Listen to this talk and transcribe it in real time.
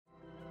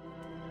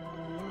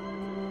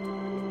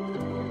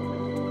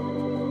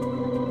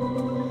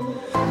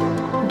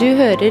Du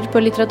hører på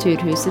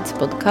Litteraturhusets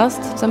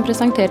podcast, som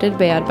presenterer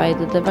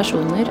bearbeidede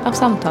versjoner av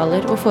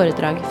samtaler og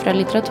foredrag fra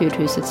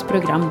Litteraturhusets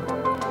program.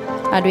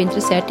 Er du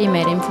interessert i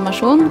mer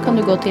informasjon, kan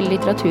du gå til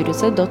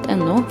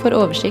litteraturhuset.no for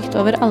oversikt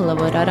over alle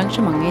våre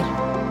arrangementer.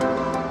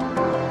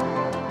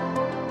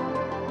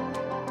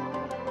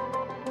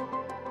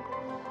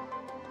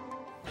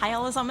 Hei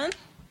alle sammen.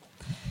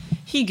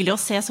 Hyggelig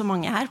å se så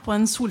mange her på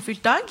en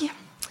solfylt dag.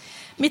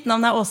 Mitt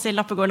navn er Åse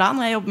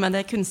Lappegård-Lan, og jeg jobber med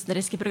det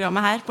kunstneriske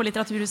programmet her på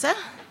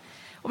Litteraturhuset.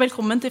 Og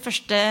velkommen til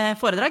første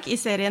foredrag i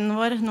serien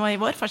vår nå i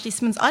vår,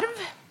 Fascismens arv.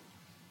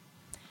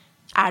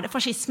 Er det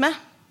fascisme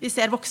vi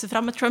ser vokse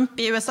fram med Trump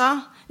i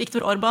USA,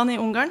 Viktor Orbán i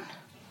Ungarn?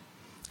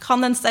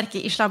 Kan den sterke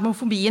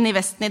islamofobien i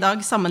Vesten i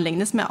dag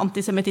sammenlignes med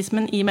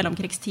antisemitismen i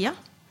mellomkrigstida?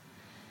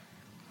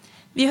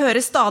 Vi hører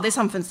stadig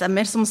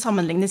samfunnsstemmer som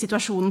sammenligner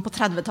situasjonen på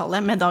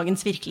 30-tallet med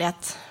dagens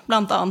virkelighet.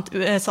 Blant annet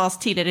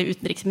USAs tidligere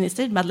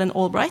utenriksminister Madeleine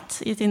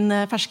Albright i sin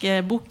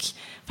ferske bok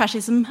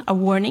Fascism, A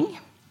Warning.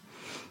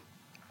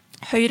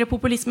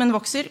 Høyrepopulismen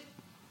vokser,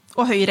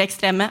 og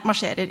høyreekstreme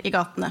marsjerer i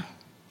gatene.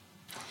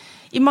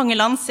 I mange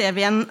land ser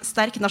vi en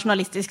sterk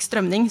nasjonalistisk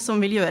strømning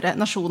som vil gjøre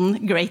nasjonen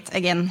great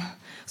again,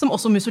 som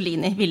også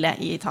Mussolini ville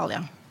i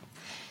Italia.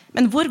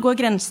 Men hvor går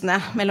grensene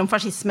mellom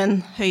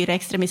fascismen,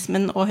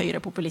 høyreekstremismen og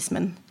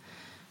høyrepopulismen?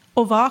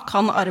 Og hva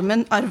kan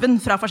arven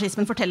fra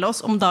fascismen fortelle oss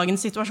om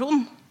dagens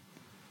situasjon?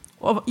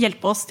 Og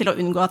hjelpe oss til å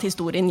unngå at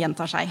historien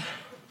gjentar seg?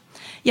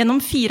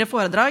 Gjennom 4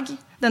 foredrag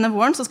denne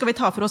våren så skal vi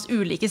ta for oss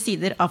ulike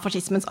sider av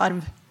fascismens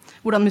arv.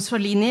 Hvordan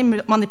Mussolini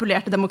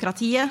manipulerte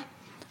demokratiet,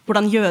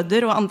 hvordan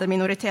jøder og andre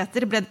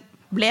minoriteter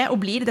ble og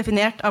blir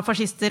definert av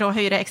fascister og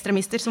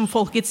høyreekstremister som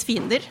folkets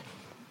fiender,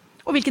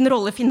 og hvilken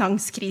rolle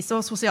finanskrise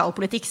og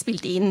sosialpolitikk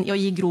spilte inn i å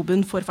gi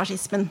grobunn for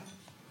fascismen.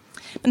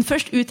 Men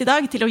først ut i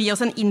dag til å gi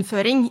oss en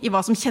innføring i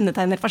hva som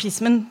kjennetegner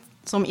fascismen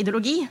som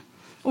ideologi,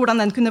 og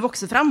hvordan den kunne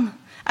vokse fram,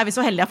 er vi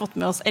så heldige å ha fått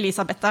med oss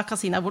Elisabetta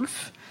Casina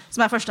Wolf,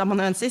 som er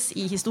førsteamanuensis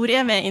i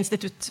historie ved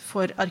Institutt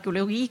for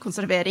arkeologi,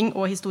 konservering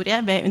og historie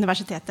ved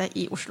Universitetet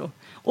i Oslo,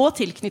 og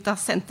tilknyttet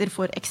Senter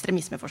for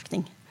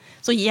ekstremismeforskning.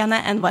 Så gi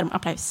henne en varm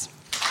applaus.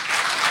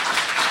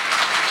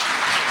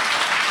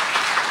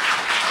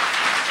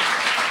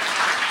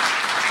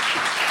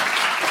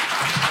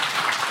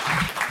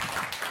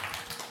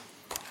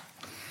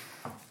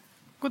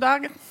 God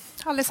dag,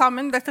 alle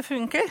sammen. Dette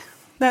funker?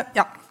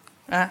 Ja,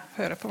 jeg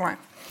hører på meg.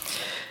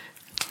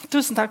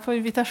 Tusen takk for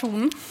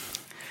invitasjonen.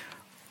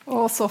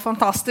 Og så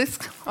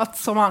fantastisk at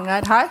så mange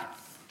er her.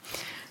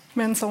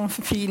 Men sånn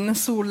fin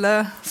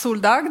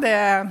soldag,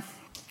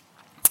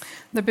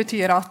 det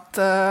betyr at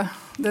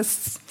det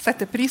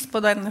setter pris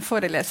på denne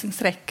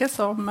forelesningsrekke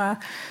som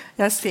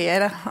jeg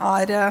ser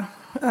er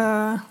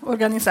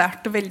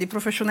organisert veldig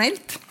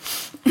profesjonelt.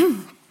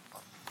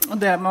 Og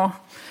det må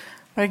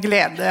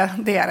glede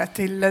dere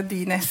til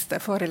de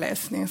neste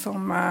forelesninger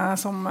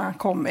som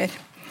kommer.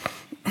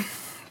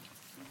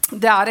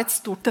 Det er et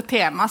stort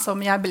tema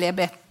som jeg ble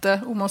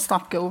bedt om å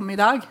snakke om i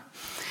dag.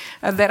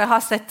 Dere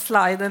har sett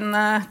sliden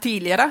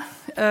tidligere,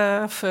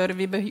 før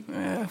vi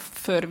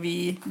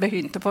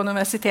begynte på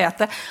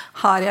universitetet.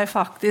 Har jeg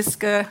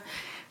faktisk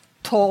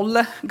 12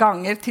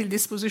 ganger til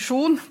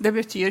disposisjon. Det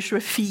betyr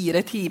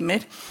 24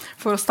 timer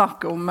for å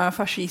snakke om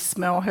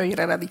fascisme og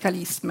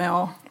høyreradikalisme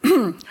og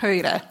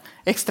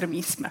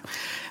høyreekstremisme.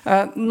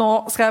 Nå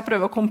skal jeg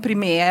prøve å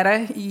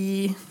komprimere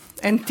i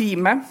en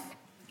time,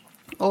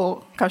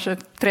 og kanskje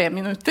 3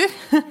 minutter.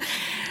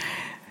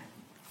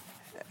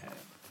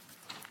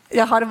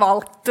 Jeg har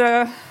valgt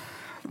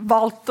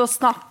å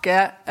snakke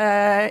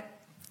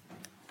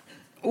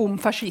om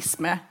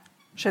fascisme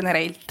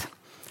generelt,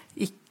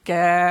 ikke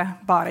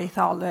bare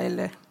Italia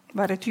eller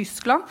bare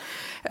Tyskland.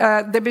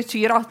 Det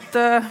betyr at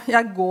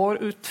jeg går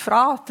ut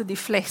fra at de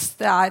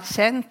fleste er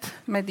kjent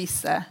med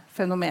disse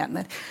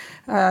fenomener.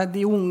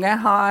 De unge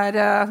har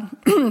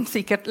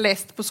sikkert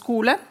lest på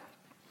skole,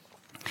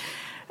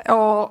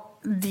 og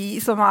de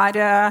som er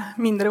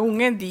mindre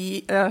unge, de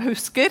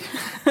husker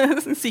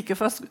sikkert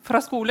fra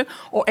skolen,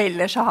 og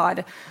ellers har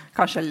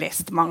kanskje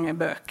lest mange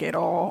bøker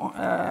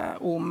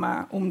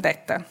om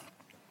dette.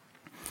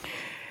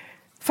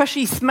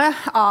 Fascisme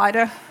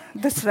er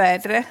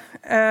dessverre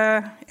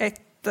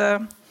et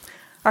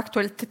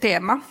aktuelt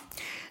tema.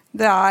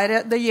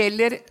 Det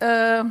gjelder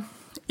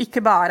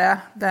ikke bare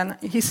den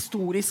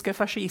historiske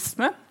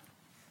fascisme,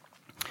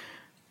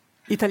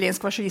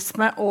 italiensk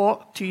fascisme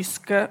og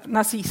tysk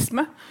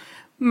nazisme,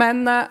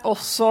 men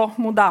også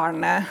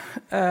moderne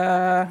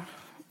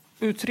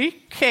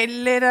uttrykk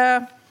eller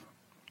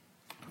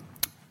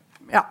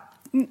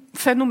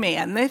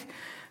fenomener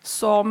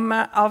som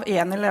av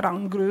en eller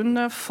annen grunn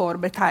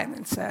får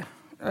betegnelse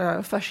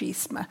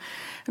fascisme.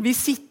 Vi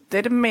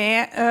sitter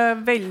med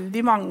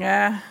veldig mange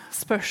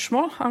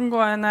spørsmål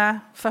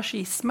angående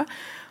fascisme,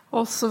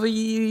 og så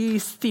vi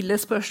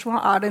stiller spørsmål,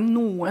 er det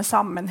noe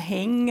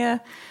sammenheng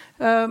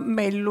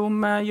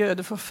mellom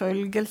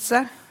jødeforfølgelse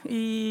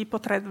på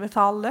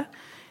 30-tallet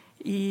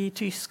i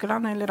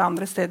Tyskland eller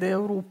andre steder i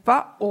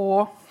Europa,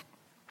 og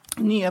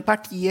nye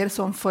partier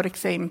som for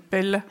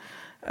eksempel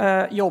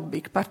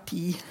jobbig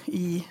parti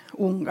i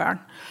Ungarn.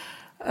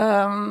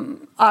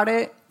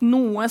 Det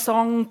noe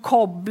som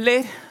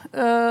kobler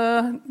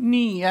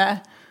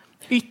nye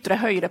ytre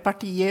høyre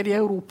partier i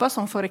Europa,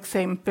 som for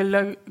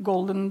eksempel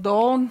Golden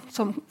Dawn,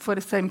 som for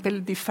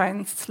eksempel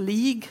Defense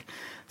League,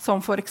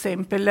 som for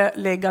eksempel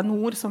Lega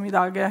Nord, som i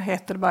dag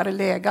heter bare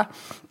Lega.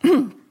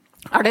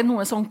 Det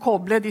noe som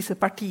kobler disse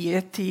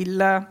partier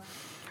til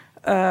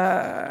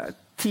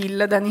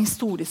den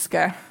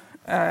historiske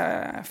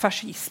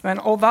fascismen,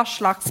 og hva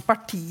slags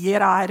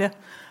partier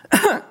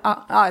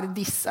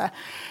disse.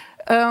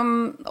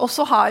 Og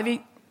så har vi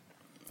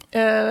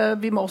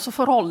må også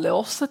forholde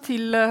oss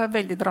til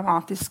veldig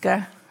dramatiske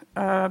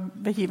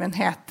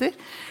begivenheter.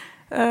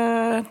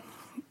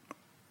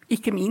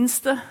 Ikke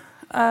minst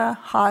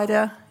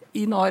her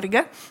i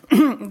Norge.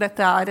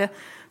 Dette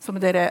som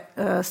dere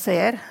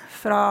ser,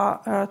 fra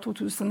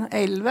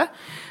 2011.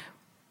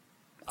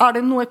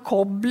 Det noe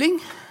kobling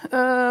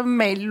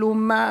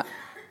mellom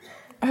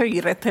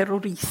høyre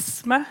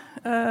terrorisme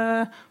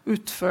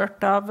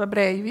utført av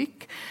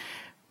Breivik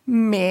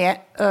med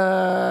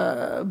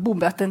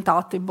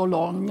bombeattentat i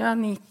Bologna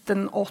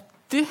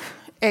 1980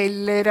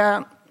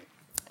 eller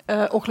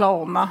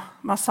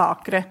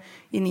Oklahoma-massakre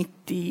i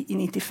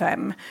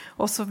 95.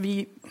 Og så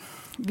vi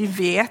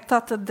vet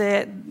at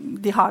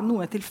de har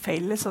noe til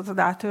felles, at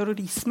det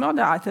terrorisme, og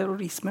det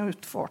terrorisme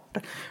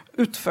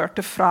utført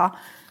fra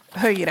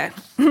høyre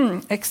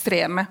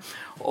ekstreme.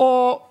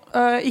 Og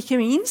ikke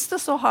minst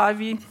så har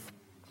vi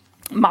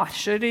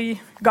marsjer i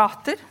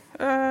gater.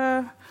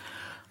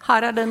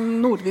 Her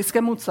den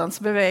nordiske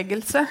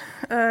motstandsbevegelse,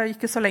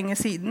 ikke så lenge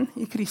siden,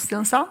 i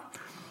Kristiansand,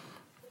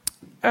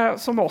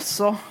 som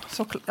også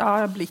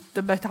blitt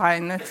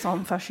betegnet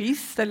som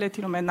fascist, eller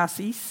til og med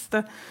nazist,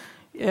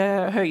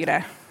 høyre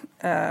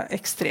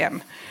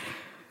ekstrem.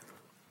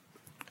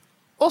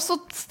 Og så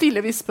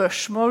stiller vi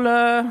spørsmål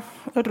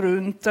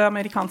rundt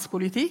amerikansk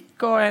politikk,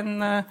 og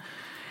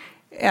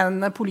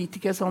en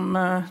politiker som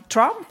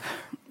Trump,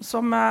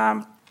 som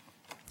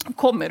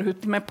kommer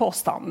ut med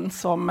påstanden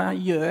som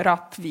gjør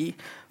at vi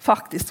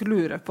faktisk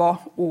lurer på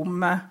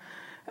om,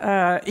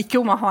 ikke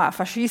om han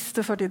fascist,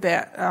 fordi det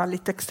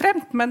litt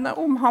ekstremt, men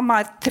om han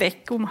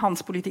trekk, om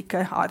hans politikk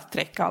har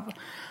trekk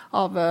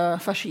av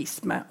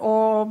fascisme.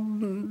 Og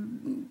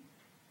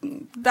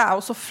det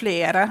også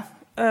flere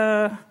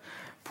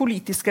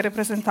politiske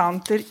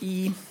representanter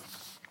i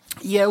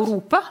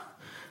Europa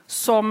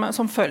som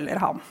følger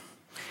ham.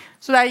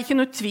 Så det ikke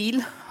noe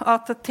tvil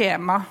at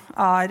temaet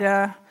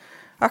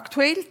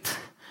aktuelt,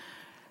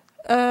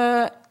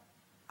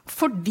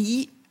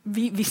 fordi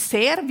vi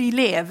ser, vi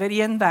lever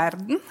i en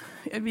verden,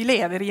 vi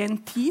lever i en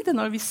tid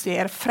når vi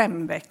ser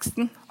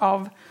fremveksten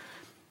av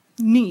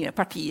nye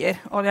partier.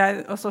 Og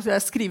jeg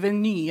skriver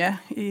nye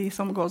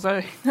som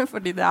gåseøyne,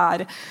 fordi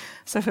det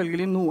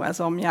selvfølgelig noe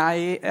som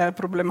jeg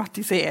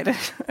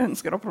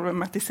ønsker å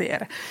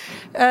problematisere.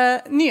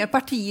 Nye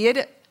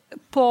partier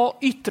på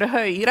ytre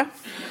høyre,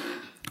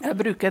 jeg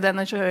bruker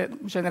denne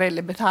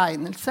generelle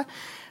betegnelse,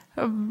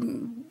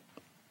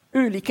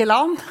 ulike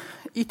land,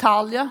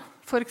 Italia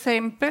for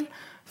eksempel,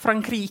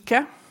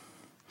 Frankrike,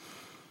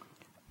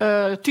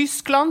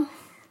 Tyskland,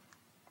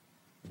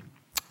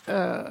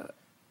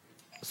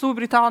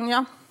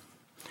 Storbritannia,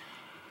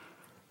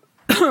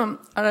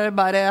 det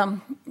bare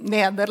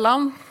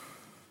Nederland,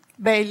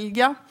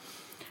 Belgia,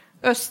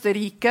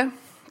 Østerrike,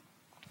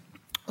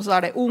 og så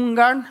det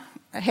Ungarn,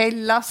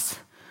 Hellas,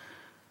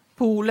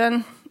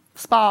 Polen,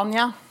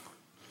 Spania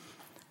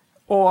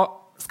og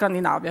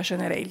Skandinavia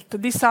generelt.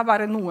 Disse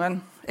bare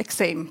noen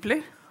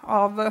eksempler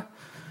av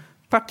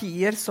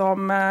partier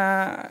som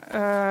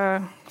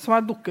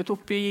har dukket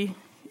opp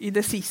i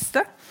det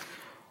siste,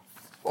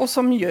 og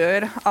som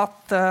gjør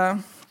at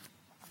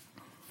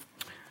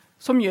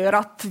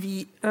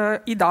vi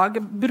i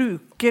dag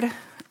bruker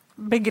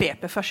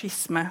begrepet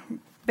fascisme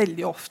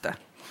veldig ofte,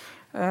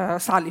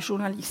 særlig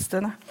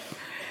journalistene.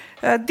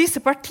 Disse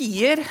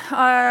partier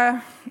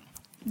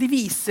de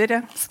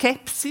viser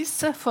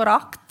skepsis,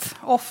 forakt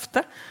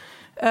ofte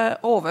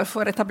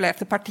overfor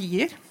etablerte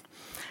partier.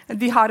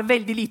 De har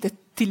veldig lite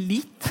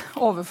tillit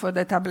overfor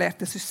det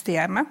etablerte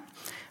systemet,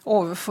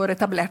 overfor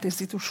etablerte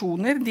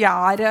institusjoner. De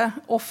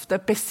ofte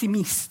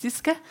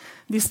pessimistiske.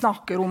 De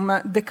snakker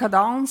om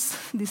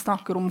dekadans, de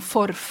snakker om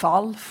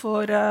forfall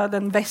for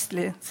den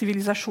vestlige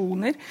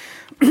sivilisasjoner.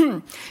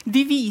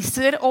 De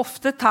viser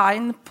ofte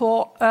tegn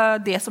på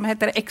det som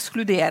heter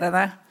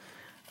ekskluderende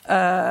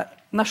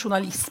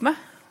nasjonalisme,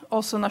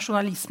 også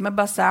nasjonalisme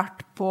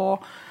basert på,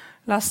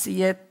 la oss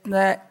si, en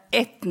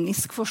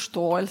etnisk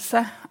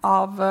forståelse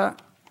av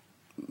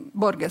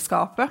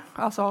borgerskapet,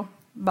 altså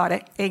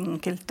bare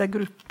enkelte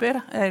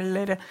grupper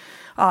eller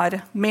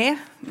med,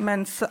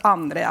 mens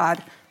andre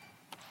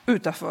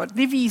utenfor.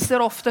 De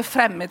viser ofte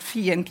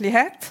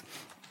fremmedfiendtlighet.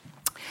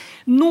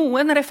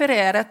 Noen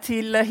refererer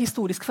til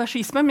historisk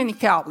fascisme, men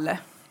ikke alle.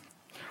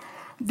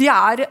 De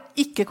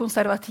ikke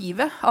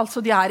konservative, altså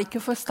de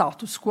ikke for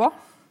status quo.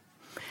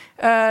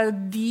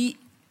 De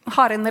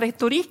har en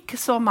retorikk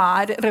som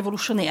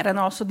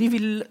revolusjonerende. Altså de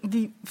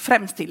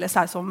fremstiller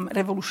seg som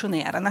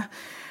revolusjonerende.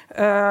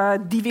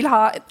 De vil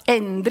ha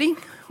endring,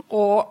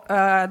 og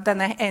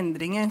denne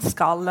endringen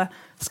skal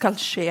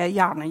skje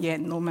gjerne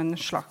gjennom en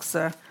slags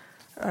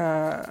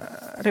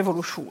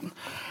revolusjon.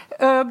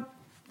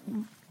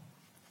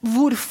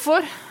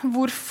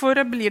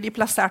 Hvorfor blir de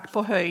plassert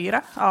på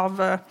høyre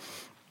av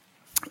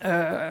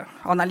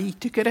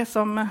analytikere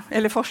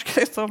eller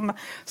forskere som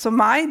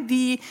meg?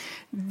 De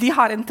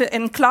har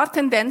en klar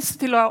tendens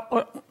til å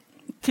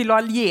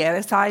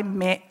alliere seg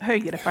med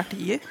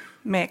høyrepartier,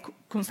 med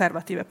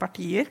konservative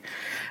partier.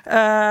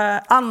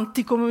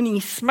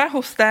 Antikommunisme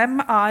hos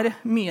dem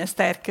mye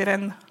sterkere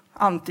enn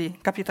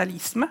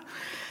antikapitalisme.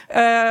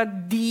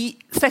 De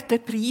setter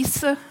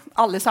pris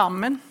alle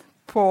sammen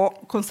på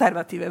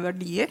konservative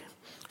verdier.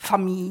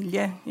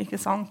 Familie, ikke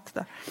sant?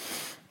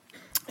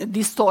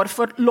 De står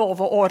for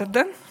lov og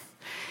orden.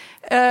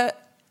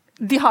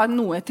 De har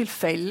noe til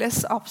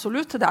felles,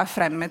 absolutt. Det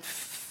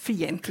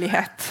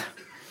fremmedfiendtlighet,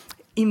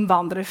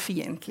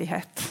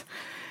 innvandrerfiendtlighet.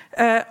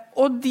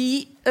 Og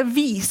de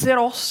viser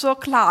også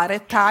klare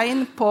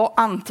tegn på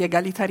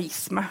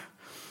antiegalitarisme,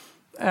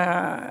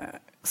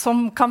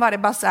 som kan være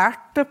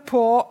basert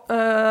på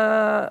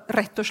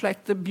rett og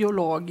slett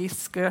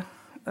biologisk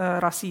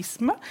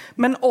rasisme,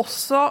 men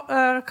også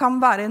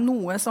kan være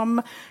noe som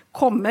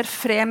kommer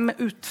frem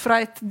ut fra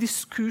et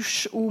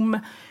diskurs om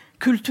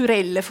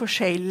kulturelle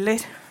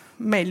forskjeller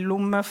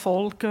mellom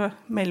folk,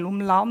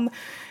 mellom land.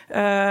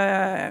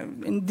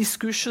 En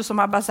diskurs som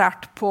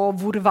basert på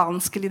hvor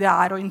vanskelig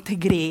det å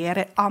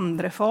integrere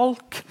andre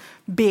folk,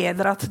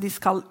 bedre at de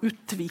skal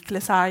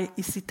utvikle seg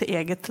i sitt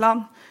eget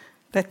land.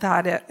 Dette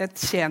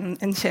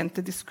en kjent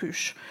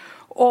diskurs.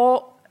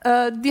 Og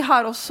de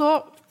har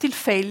også til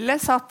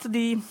felles at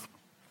de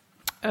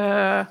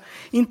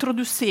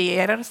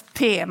introduserer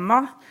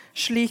tema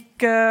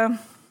slik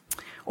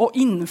å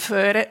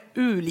innføre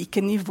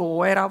ulike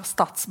nivåer av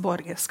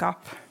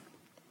statsborgerskap.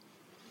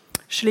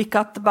 Slik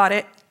at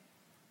bare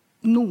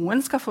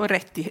noen skal få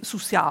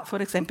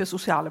for eksempel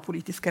sosiale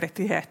politiske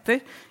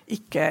rettigheter,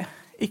 ikke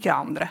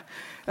andre.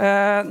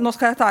 Nå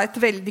skal jeg ta et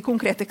veldig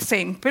konkret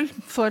eksempel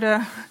for å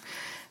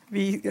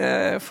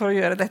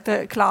gjøre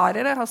dette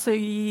klarere. Altså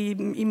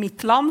i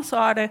mitt land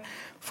så det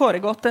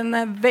foregått en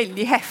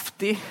veldig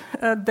heftig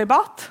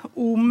debatt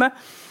om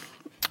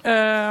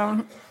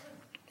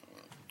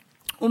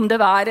det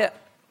var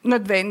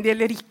nødvendig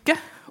eller ikke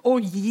å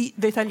gi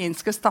det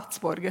italienske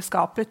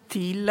statsborgerskapet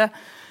til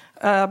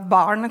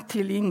barn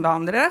til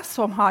innvandrere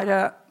som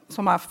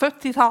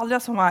født i Italia,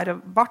 som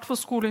vært på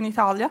skolen i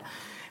Italia,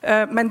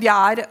 men de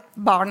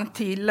barn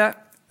til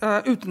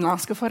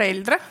utenlandske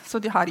foreldre, så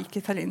de har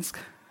ikke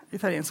italiensk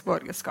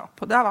borgerskap.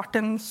 Og det har vært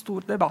en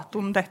stor debatt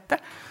om dette.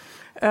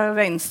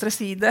 Venstre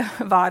side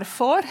var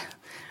for,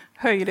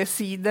 høyre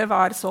side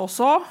var så,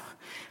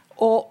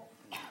 og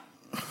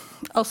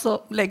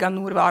altså Lega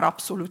Nord var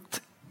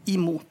absolutt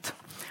imot.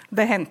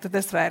 Det hendte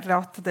dessverre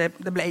at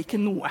det ble ikke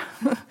noe.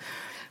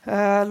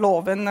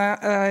 Loven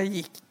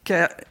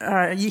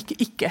gikk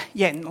ikke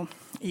gjennom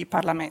i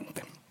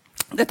parlamentet.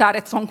 Dette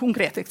et sånn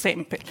konkret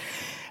eksempel.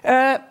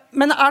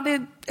 Men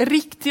det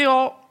riktig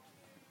å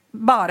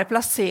bare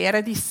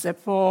plassere disse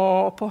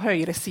på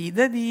høyre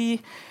side? De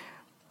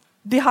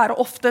har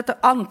ofte et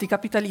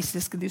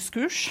antikapitalistisk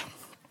diskurs.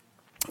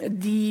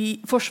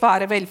 De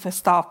forsvarer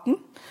velferdsstaten.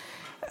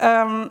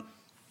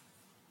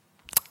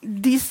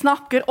 De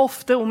snakker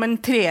ofte om en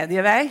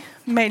tredje vei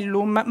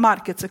mellom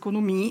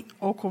markedsøkonomi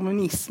og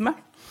kommunisme.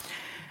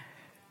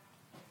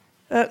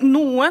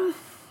 Noen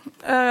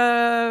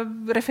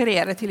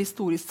refererer til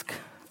historisk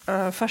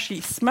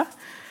fascisme.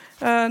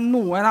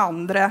 Noen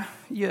andre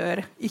gjør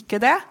ikke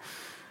det.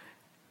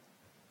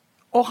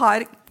 Og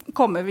her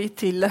kommer vi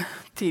til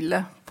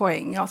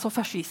poenget, altså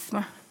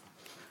fascisme.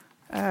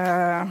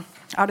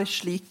 Det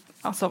slik,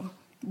 altså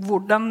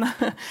hvordan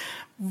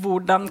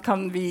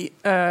kan vi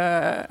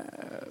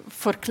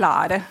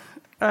forklare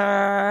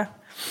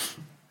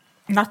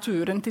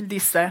naturen til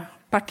disse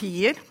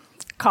partier?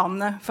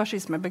 Kan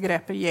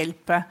fascismebegrepet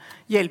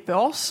hjelpe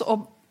oss?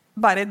 Og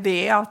bare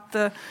det at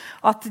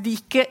de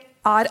ikke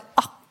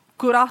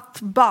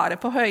akkurat bare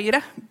på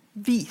høyre,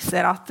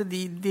 viser at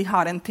de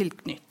har en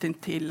tilknytning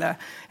til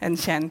en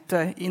kjent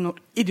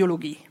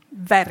ideologi.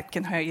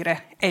 Hverken høyre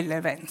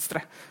eller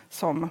venstre,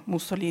 som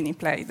Mussolini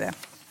pleide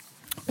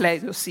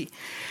å si.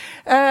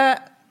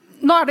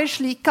 Nå det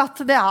slik at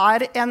det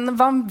en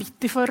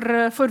vanvittig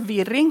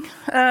forvirring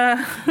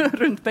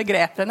rundt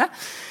begrepene.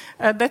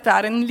 Dette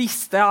en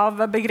liste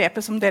av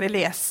begreper som dere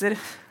leser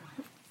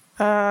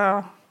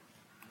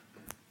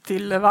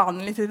til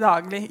vanlig, til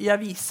daglig i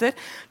aviser.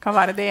 Kan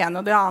være det ene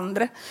og det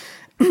andre.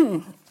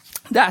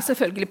 Det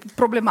selvfølgelig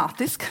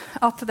problematisk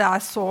at det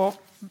så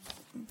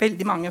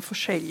veldig mange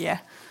forskjellige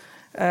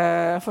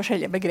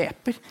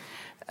begreper.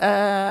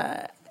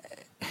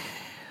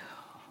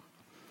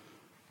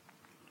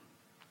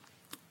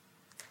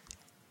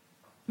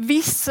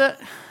 Hvis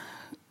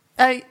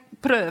jeg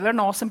prøver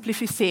nå å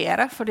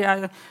simplifisere, fordi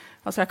jeg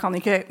Altså, jeg kan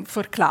ikke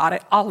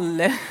forklare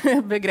alle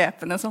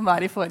begrepene som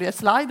var i forrige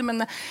slide, men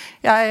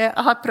jeg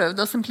har prøvd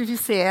å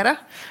simplifisere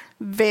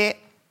ved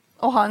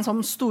å ha en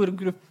sånn stor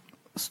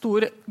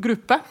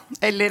gruppe,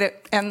 eller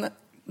en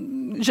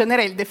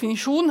generell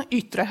definisjon,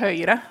 ytre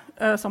høyre,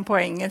 som på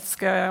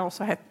engelsk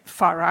også heter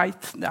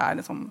far-right, det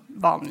en sånn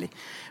vanlig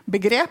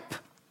begrep.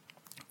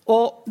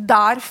 Og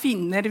der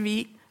finner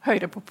vi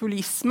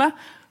høyrepopulisme,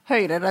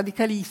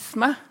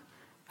 høyreradikalisme,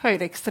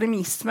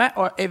 høyreekstremisme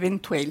og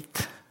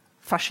eventuelt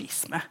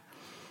fascisme.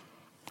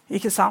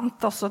 Ikke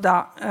sant? Også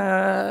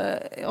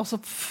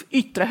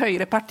ytre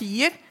høyre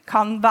partier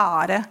kan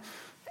være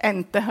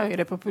enten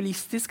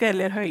høyrepopulistiske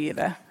eller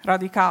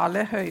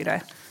høyreradikale,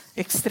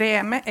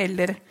 høyreekstreme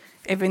eller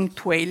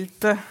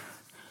eventuelt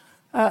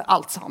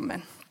alt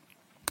sammen.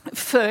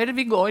 Før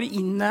vi går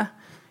inn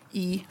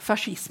i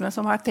fascisme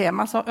som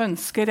tema, så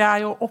ønsker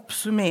jeg å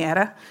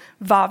oppsummere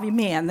hva vi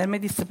mener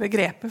med disse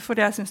begreper, for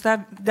jeg synes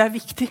det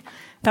viktig.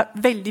 Det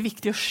veldig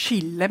viktig å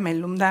skille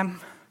mellom dem.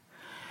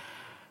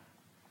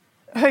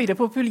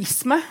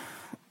 Høyrepopulisme,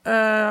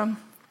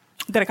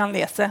 dere kan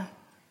lese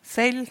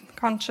selv,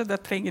 kanskje,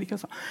 det trenger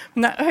ikke sånn.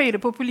 Men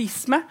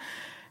høyrepopulisme,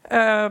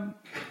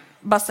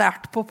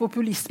 basert på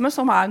populisme,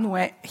 som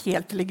noe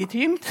helt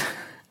legitimt,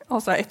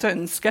 altså et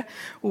ønske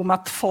om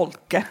at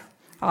folket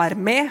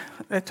med,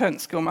 et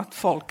ønske om at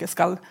folket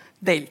skal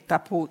delta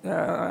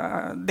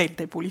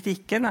i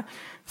politikken,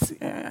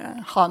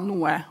 ha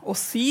noe å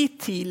si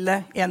til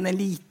en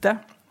elite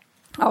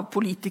av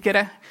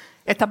politikere,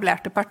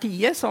 etablerte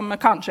partier som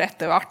kanskje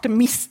etter hvert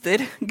mister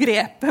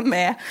grepet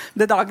med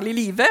det daglige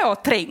livet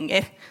og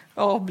trenger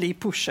å bli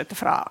pushet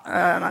fra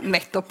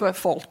nettopp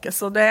folket.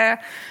 Så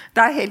det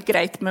helt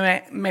greit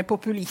med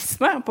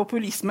populisme.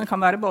 Populisme kan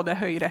være både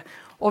høyre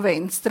og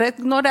venstre.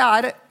 Når det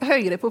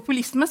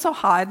høyrepopulisme, så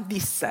har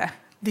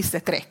disse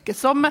trekker,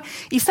 som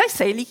i seg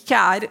selv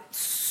ikke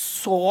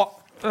så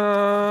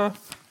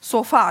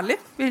farlig,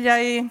 vil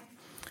jeg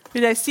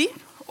si.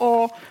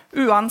 Og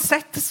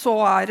uansett så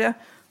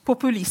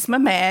populisme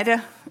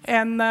mer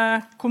en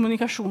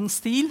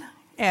kommunikasjonsstil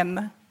enn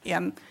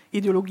en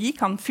ideologi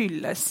kan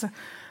fylles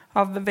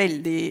av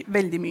veldig,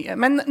 veldig mye.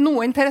 Men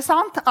noe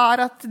interessant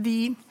at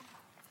de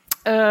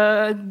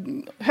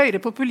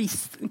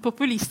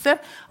høyrepopulister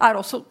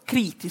også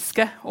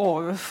kritiske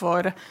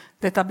overfor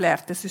det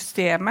etablerte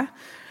systemet.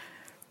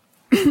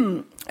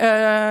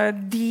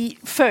 De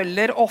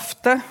følger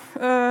ofte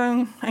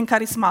en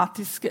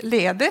karismatisk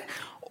leder,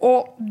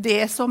 og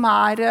det som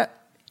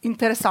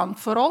interessant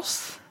for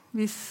oss,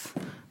 hvis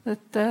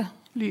dette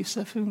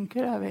lyset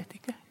funker, jeg vet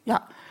ikke.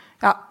 Ja,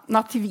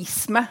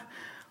 nativisme.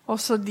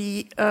 Også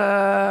de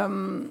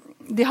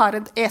har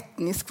en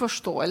etnisk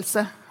forståelse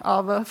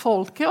av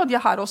folket, og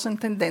de har også en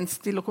tendens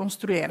til å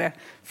konstruere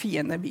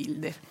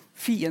fiendebilder.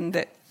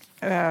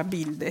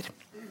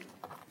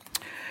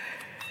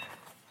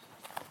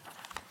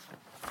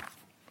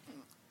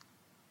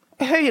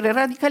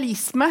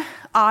 Høyreradikalisme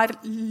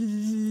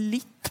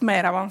litt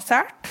mer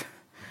avansert.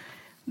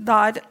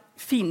 Der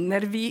finner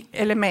vi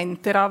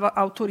elementer av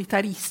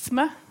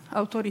autoritarisme,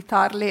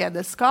 autoritær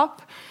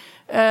lederskap.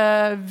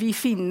 Vi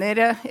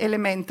finner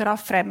elementer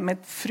av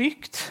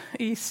fremmedfrykt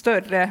i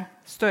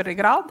større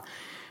grad.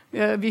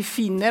 Vi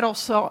finner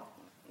også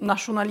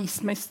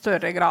nasjonalisme i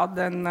større grad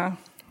enn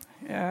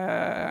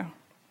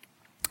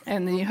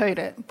i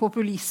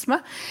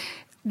høyrepopulisme.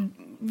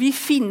 Vi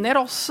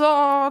finner også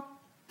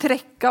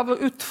trekk av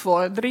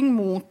utfordring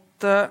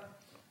mot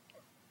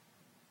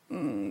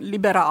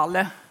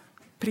liberale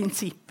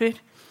prinsipper,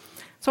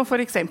 som for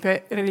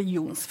eksempel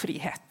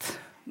religionsfrihet.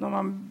 Når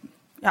man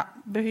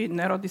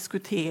begynner å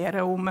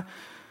diskutere om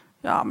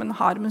men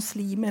har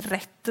muslimer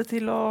rett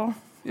til å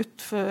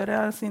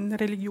utføre sin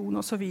religion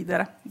og så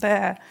videre.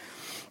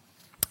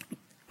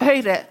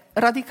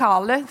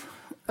 Høyreradikale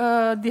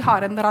de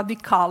har en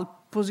radikal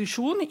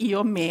posisjon i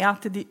og med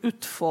at de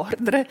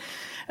utfordrer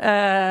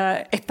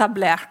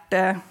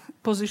etablerte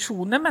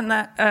posisjoner, men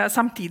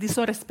samtidig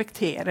så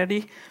respekterer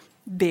de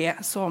det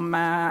som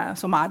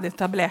det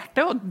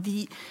etablerte, og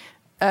de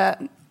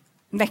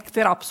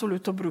nekter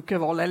absolutt å bruke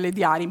vold, eller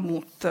de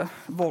imot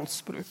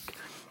voldsbruk.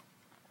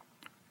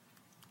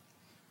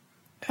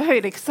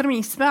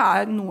 Høyreekstremisme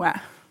noe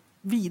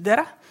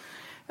videre.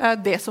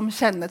 Det som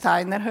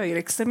kjennetegner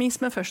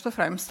høyreekstremisme først og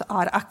fremst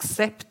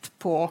aksept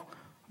på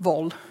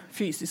vold,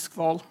 fysisk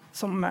vold,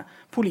 som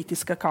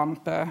politiske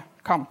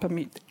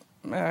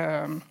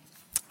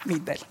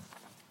kampemiddel.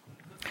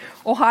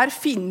 Og her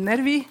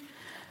finner vi,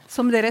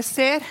 som dere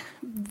ser,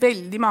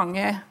 veldig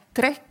mange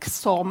trekk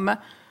som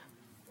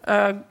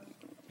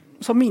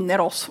minner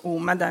oss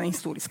om den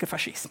historiske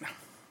fascisme.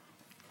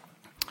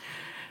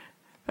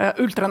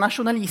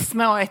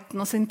 Ultranasjonalisme og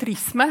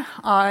etnosentrisme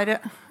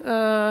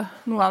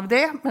noe av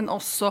det, men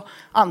også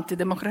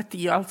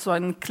antidemokrati, altså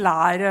en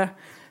klar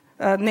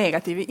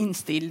negativ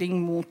innstilling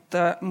mot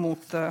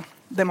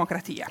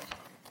demokratiet.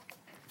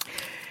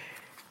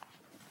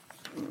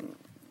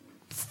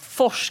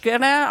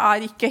 Forskerne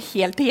ikke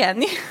helt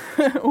enige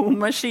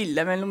om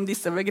skille mellom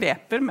disse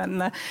begreper,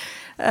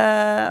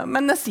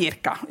 men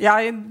cirka.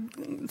 Jeg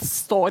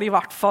står I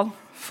hvert fall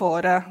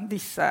for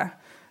disse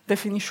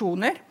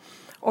definisjoner,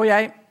 og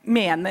jeg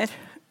mener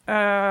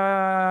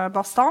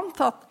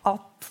bastant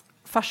at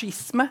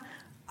fascisme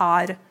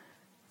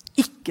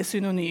ikke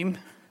synonym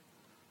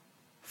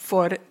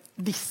for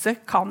disse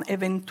kan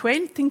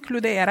eventuelt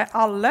inkludere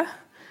alle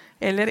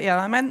eller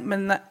element,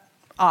 men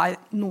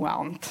noe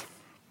annet.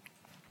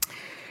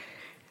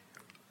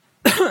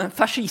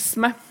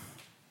 Fascisme,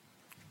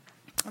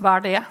 hva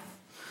det?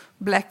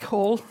 Black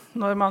hole,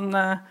 når man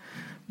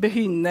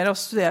begynner å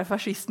studere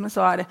fascisme,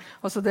 så det,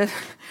 altså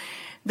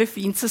det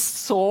finnes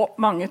så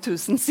mange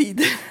tusen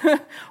sider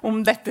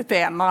om dette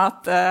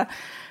temaet at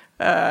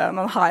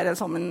man har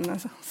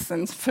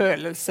en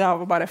følelse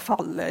av å bare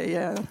falle I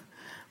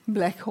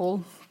black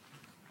hole.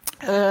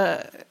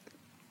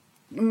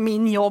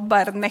 Min jobb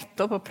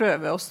nettopp å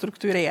prøve å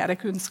strukturere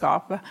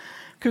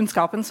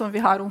kunnskapen som vi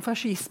har om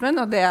fascismen,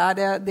 og det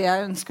det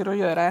jeg ønsker å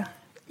gjøre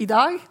I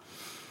dag.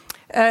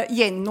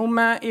 Gjennom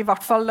I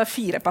hvert fall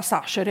 4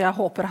 passasjer. Jeg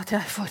håper at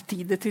jeg får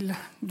tid til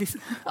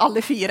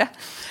alle 4.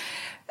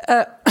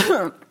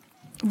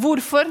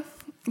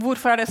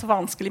 Hvorfor det så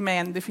vanskelig med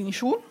en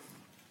definisjon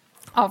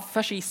av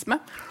fascisme?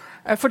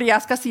 Fordi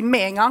jeg skal si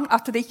med en gang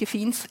at det ikke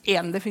finnes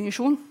en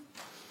definisjon.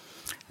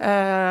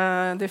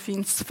 Det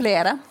finnes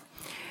flere.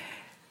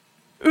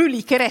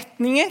 Ulike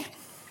retninger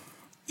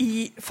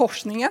I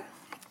forskningen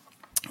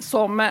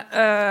som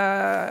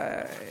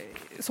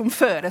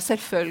fører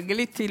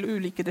selvfølgelig til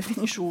ulike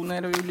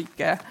definisjoner og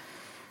ulike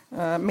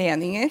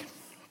meninger.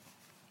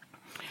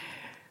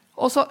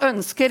 Og så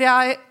ønsker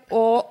jeg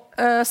å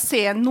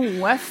se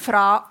noe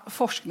fra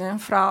forskningen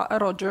fra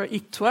Roger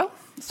Idwell,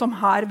 som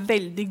har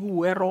veldig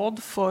gode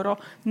råd for å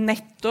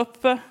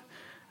nettopp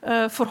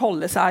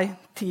forholde seg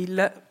til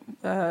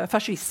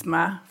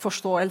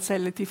fascismeforståelse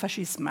eller til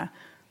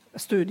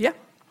fascismestudiet.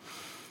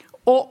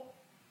 Og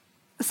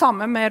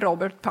sammen med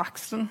Robert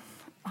Paxton,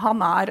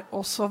 han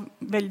også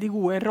veldig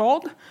gode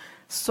råd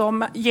som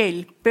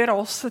hjelper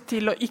oss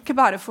til å ikke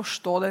bare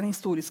forstå den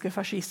historiske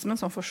fascismen,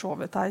 som for så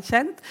vidt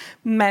kjent,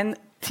 men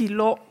til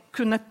å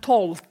kunne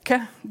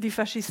tolke de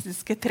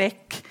fascistiske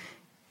trekk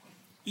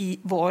I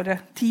vår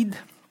tid,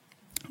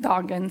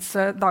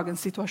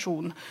 dagens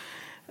situasjon.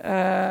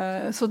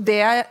 Så det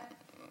jeg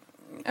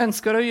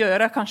ønsker å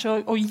gjøre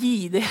kanskje å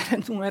gi dere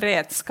noen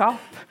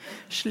redskap,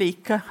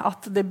 slik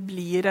at det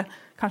blir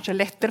kanskje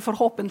lettere,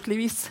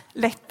 forhåpentligvis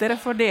lettere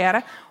for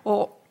dere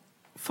å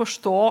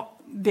forstå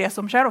det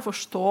som skjer, og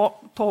forstå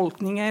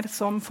tolkninger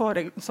som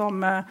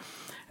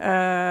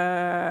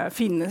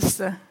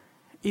finnes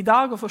I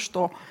dag, og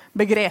forstå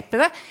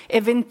begrepene,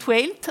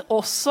 eventuelt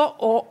også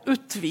å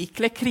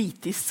utvikle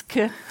kritisk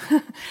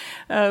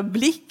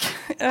blikk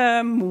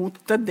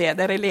mot det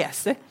dere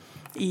leser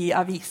I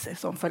aviser,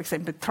 som for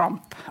eksempel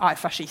Trump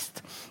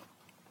fascist.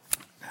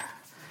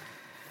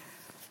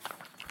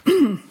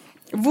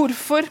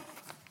 Hvorfor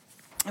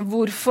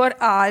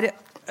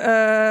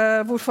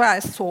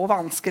det så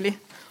vanskelig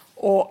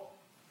å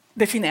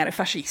definere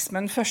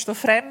fascismen? Først og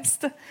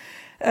fremst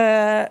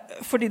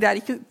fordi det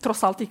ikke,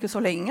 tross alt ikke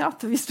så lenge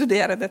at vi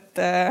studerer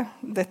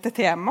dette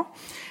tema.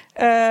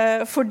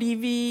 Fordi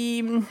vi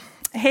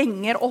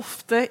henger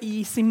ofte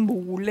I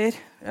symboler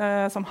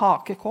som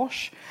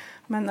hakekors,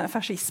 men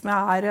fascisme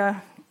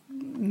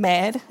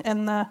mer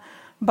enn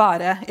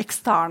bare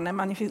eksterne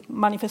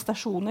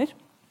manifestasjoner.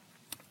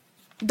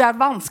 Det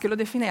vanskelig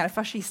å definere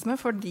fascisme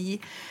fordi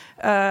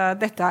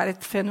dette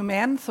et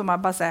fenomen som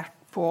basert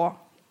på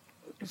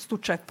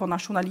stort sett på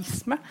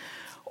nasjonalisme,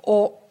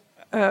 og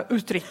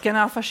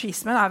uttrykkene av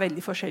fascismen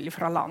veldig forskjellige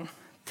fra land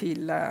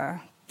til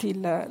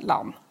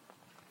land.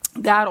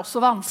 Det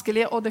også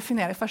vanskelig å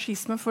definere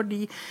fascisme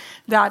fordi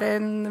det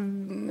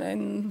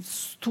en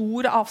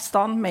stor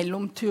avstand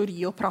mellom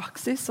teori og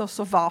praksis, og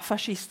så hva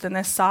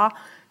fascistene sa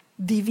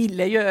de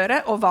ville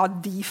gjøre, og hva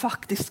de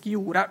faktisk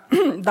gjorde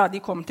da de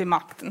kom til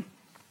makten.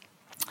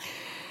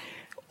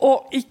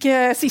 Og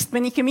sist,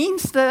 men ikke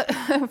minst,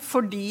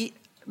 fordi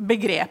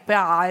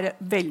begrepet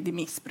veldig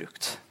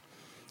misbrukt.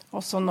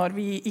 Også når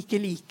vi ikke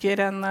liker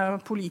en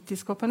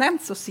politisk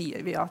opponent, så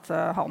sier vi at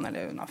han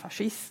eller hun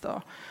fascist.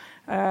 Og,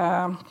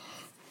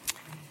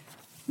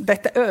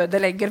 dette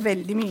ødelegger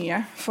veldig mye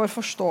for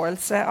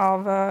forståelse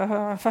av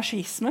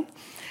fascismen.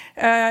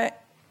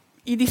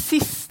 I de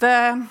siste,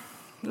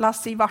 la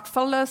oss si I hvert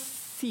fall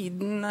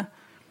siden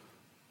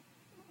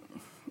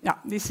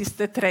de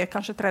siste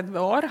kanskje 30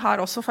 år, har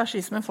også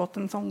fascismen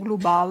fått en sånn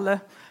global,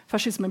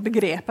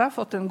 fascismebegrepet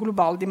fått en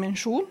global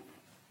dimensjon.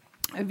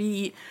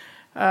 Vi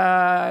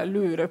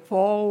lurer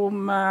på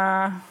om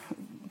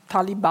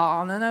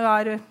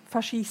talibanene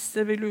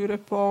fascister, vi lurer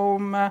på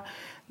om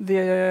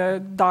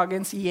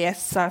dagens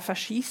IS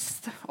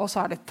fascist, og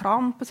så det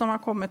Trump som har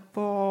kommet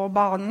på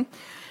banen.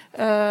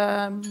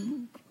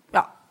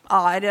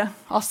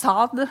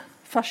 Assad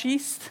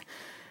fascist,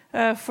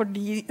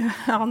 fordi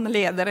han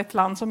leder et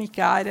land som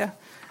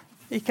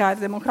ikke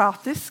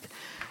demokratisk.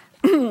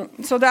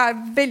 Så det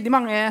veldig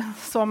mange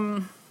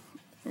som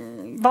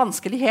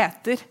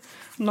vanskeligheter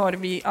når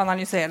vi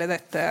analyserer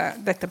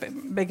dette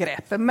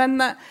begrepet. Men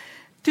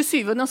til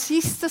syvende og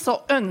sist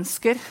så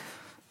ønsker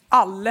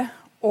alle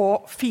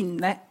å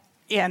finne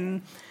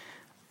en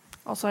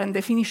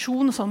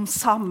definisjon som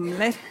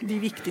samler de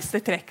viktigste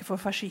trekkene for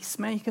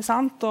fascisme, ikke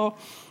sant? Og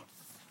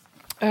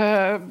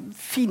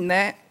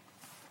finne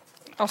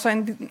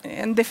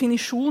en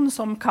definisjon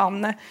som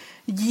kan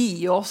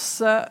gi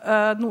oss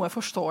noe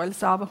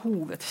forståelse av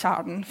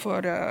hovedkjernen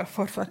for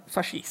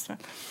fascisme.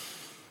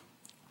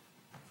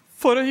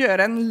 For å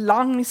gjøre en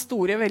lang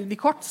historie veldig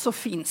kort, så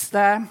finnes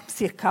det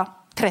ca.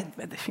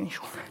 30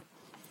 definisjoner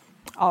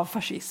av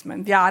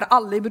fascismen. De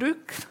alle i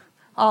bruk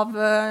av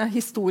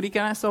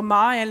historikere som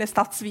meg, eller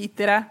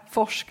statsvitere,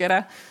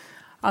 forskere,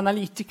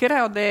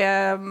 analytikere, og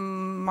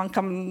man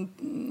kan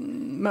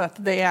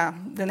møte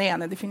den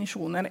ene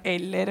definisjonen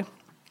eller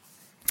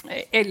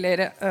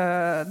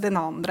den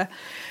andre.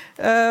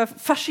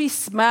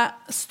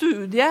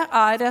 Fascismestudiet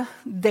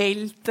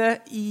delt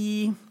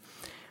i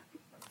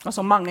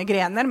mange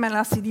grener, men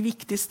de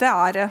viktigste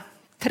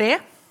 3.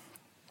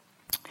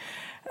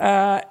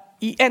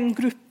 I en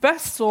gruppe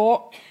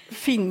så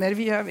finner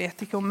vi, jeg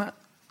vet ikke om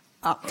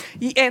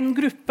I en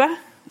gruppe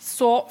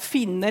så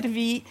finner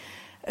vi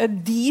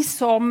de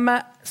som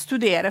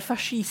studerer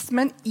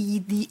fascismen i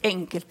de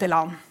enkelte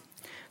land.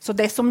 Så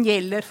det som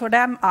gjelder for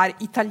dem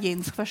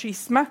italiensk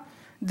fascisme,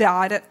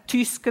 det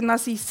tysk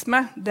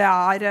nazisme,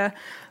 det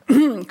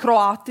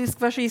kroatisk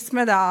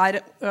fascisme,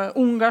 det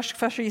ungarsk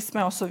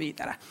fascisme og så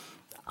videre.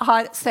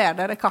 Her ser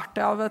dere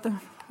kartet av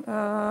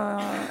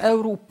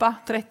Europa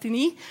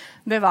 39.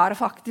 Det var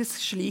faktisk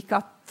slik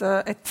at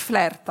et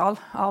flertall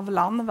av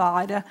land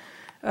var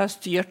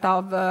styrt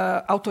av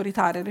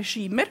autoritære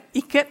regimer,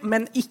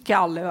 men ikke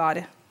alle var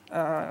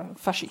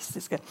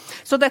fascistiske.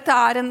 Så dette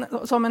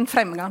som en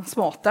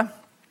fremgangsmåte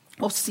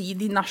å si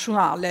de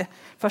nasjonale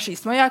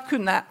fascisme. Jeg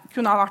kunne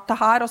ha vært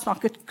her og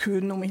snakket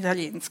kun om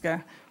italiensk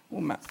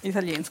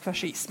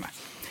fascisme.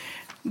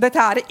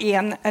 Dette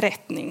en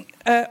retning.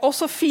 Og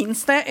så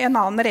finnes det en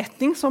annen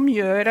retning som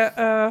gjør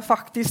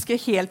faktisk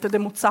helt det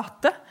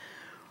motsatte.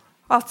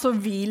 Altså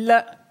vil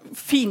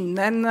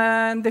finne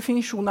en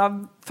definisjon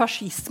av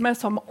fascisme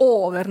som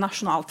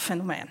overnasjonalt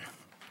fenomen.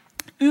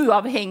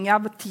 Uavhengig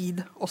av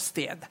tid og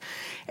sted.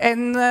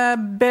 En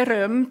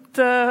berømt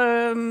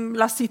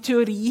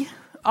teori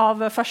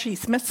av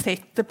fascisme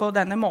sett på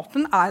denne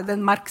måten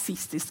den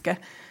marxistiske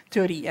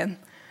teorien.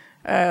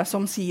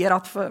 Som sier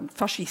at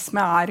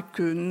fascisme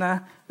kun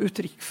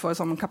uttrykk for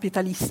som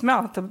kapitalisme,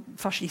 at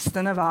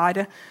fascistene var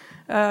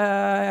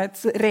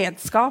et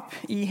redskap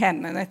i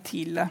hendene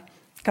til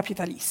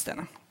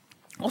kapitalistene.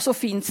 Og så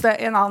finnes det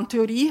en annen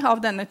teori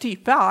av denne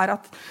type,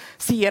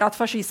 sier at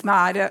fascisme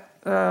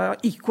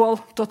equal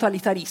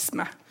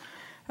totalitarisme.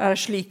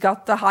 Slik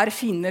at her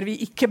finner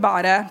vi ikke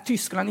bare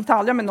Tyskland og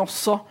Italia, men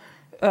også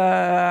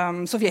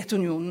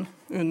Sovjetunionen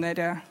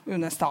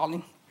under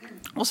Stalin.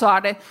 Og så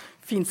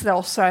finnes det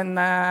også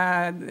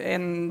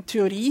en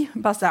teori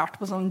basert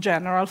på sånn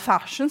general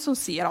fashion som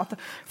sier at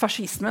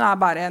fascismen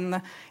bare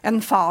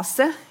en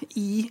fase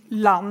i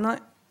land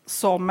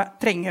som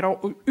trenger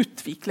å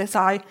utvikle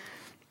seg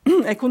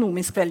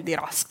økonomisk veldig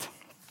raskt.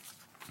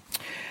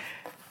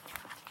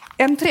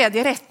 En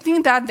tredje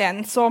retning det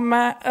den som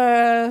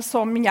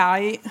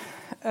jeg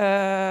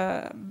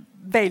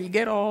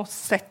velger å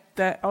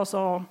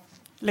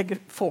legge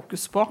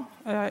fokus på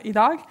i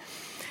dag.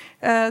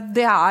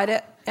 Det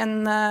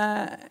en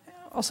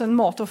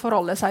måte å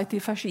forholde seg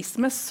til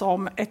fascisme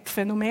som et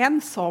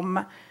fenomen som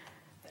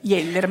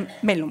gjelder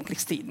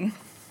mellomkrigstiden,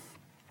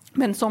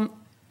 men som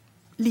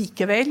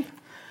likevel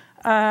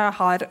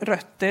har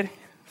røtter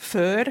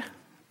før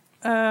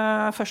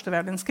første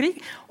verdenskrig,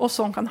 og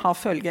som kan ha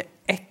følge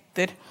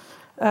etter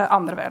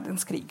andre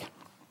verdenskrig.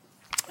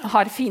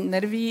 Her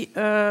finner vi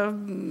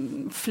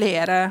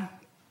flere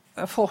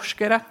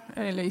forskere,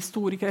 eller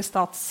historikere,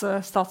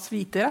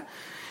 statsvitere.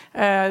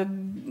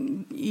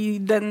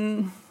 I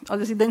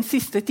den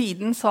siste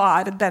tiden så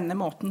denne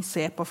måten å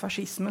se på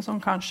fascisme som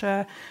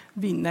kanskje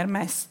vinner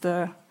mest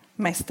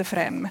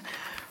frem.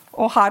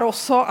 Og her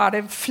også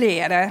det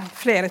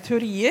flere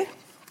teorier.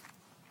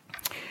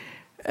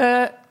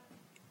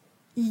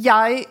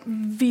 Jeg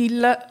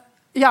vil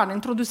gjerne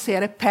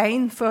introdusere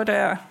Paine for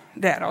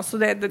dere. Altså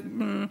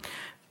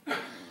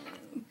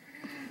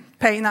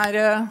Paine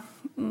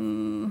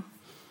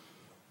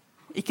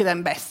ikke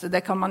den beste,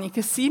 det kan man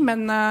ikke si,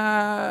 men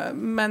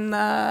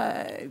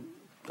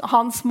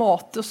hans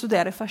måte å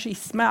studere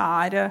fascisme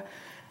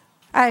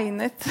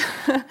egnet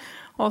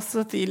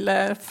også til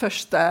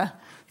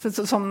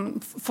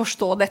som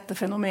forstå dette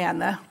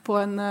fenomenet på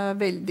en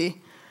veldig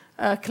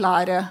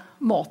klar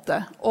måte.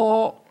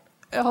 Og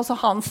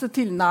hans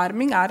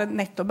tilnærming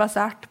nettopp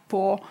basert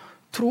på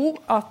tro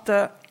at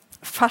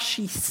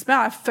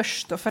fascisme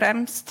først og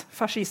fremst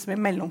fascisme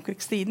i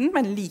mellomkrigstiden,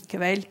 men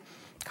likevel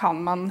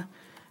kan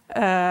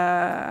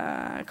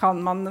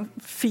man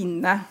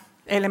finne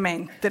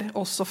elementer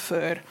også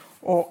før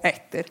og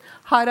etter.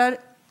 Her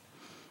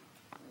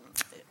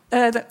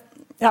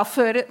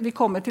før vi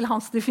kommer til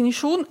hans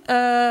definisjon,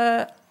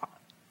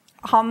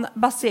 Han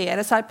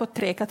baserer seg på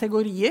 3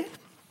 kategorier.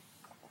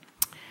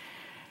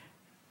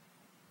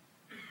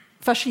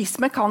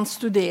 Fascisme kan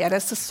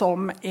studeres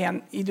som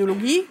en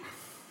ideologi.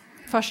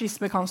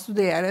 Fascisme kan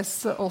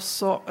studeres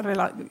også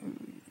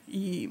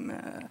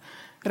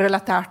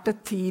relatert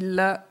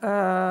til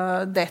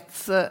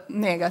dets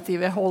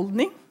negative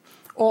holdning.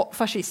 Og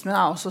fascismen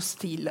også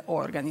stil og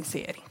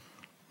organisering.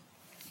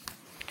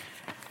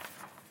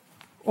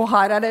 Og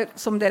her det,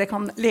 som dere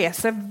kan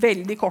lese,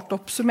 veldig kort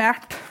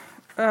oppsummert,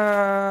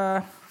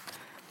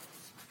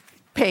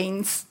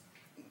 Paines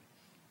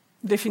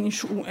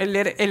definisjon,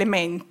 eller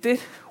elementer,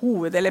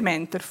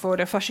 hovedelementer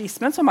for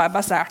fascismen, som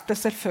basert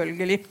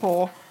selvfølgelig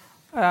på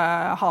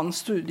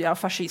hans studie av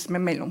fascisme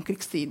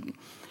mellomkrigstiden.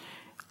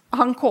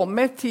 Han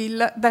kommer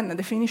til denne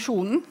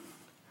definisjonen,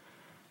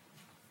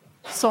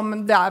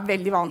 som det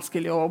veldig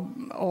vanskelig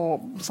å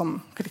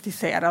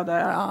kritisere.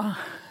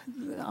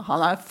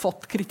 Han har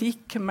fått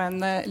kritikk,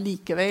 men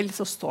likevel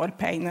så står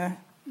Paine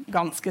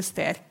ganske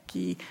sterk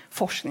i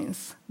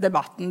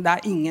forskningsdebatten. Det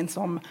ingen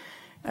som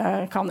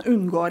kan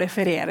unngå å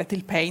referere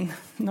til Paine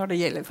når det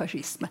gjelder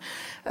fascisme.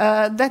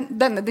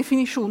 Denne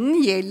definisjonen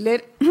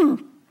gjelder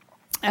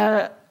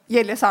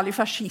særlig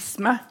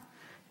fascisme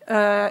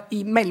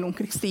i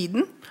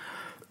mellomkrigstiden,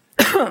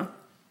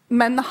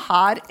 men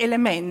har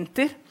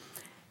elementer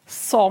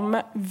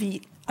som vi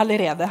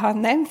allerede har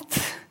nevnt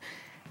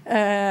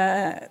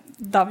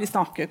da vi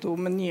snakket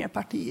om nye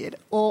partier.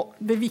 Og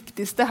det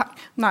viktigste her...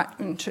 Nei,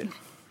 unnskyld.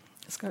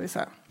 Skal vi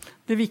se.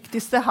 Det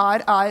viktigste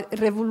her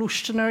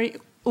revolutionary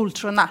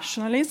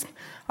ultranationalism,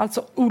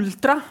 altså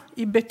ultra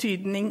i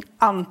betydning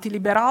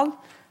antiliberal,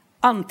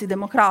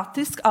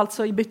 antidemokratisk,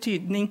 altså i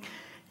betydning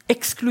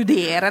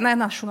ekskluderende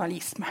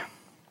nasjonalisme.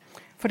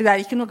 For det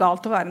ikke noe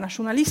galt å være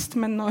nasjonalist,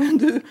 men når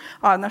du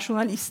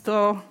nasjonalist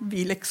og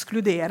vil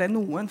ekskludere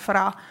noen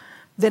fra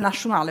det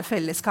nasjonale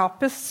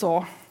fellesskapet, så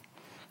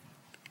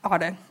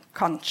det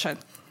kanskje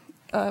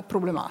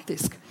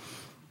problematisk.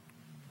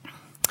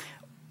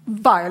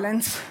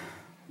 Violence,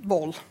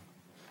 vold,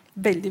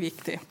 veldig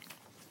viktig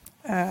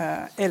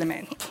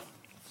element.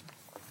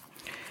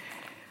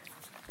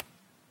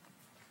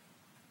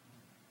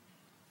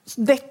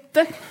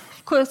 Dette,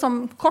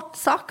 som kort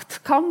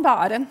sagt, kan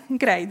være en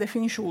grei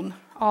definisjon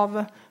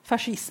av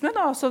fascisme.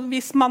 Altså,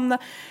 hvis man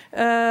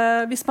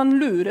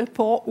lurer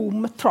på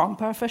om Trump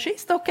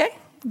fascist, ok,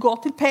 gå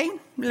til Paine,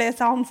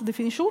 lese hans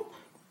definisjon.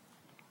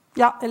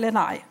 Ja eller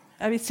nei.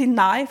 Jeg vil si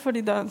nei,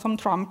 fordi det som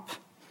Trump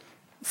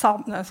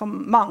som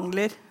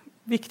mangler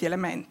viktige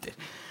elementer.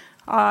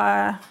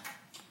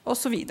 Og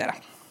så videre.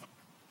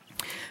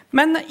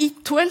 Men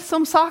Itwell,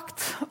 som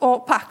sagt,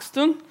 og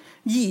Paxton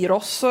gir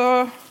oss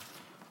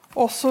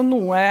også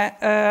noe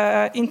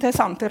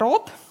interessante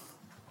råd.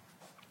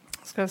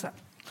 Skal vi se.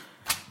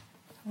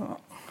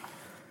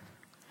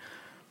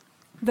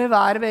 Det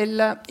var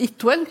vel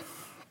Itwell.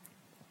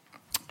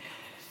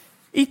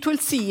 Itwell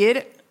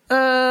sier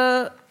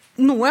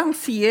noe. Han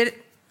sier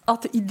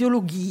at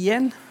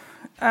ideologien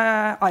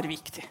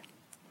viktig.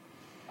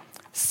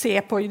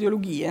 Se på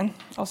ideologien.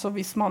 Altså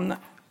hvis man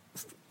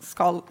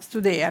skal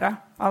studere,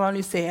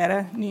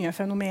 analysere nye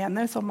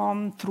fenomener som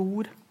man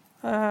tror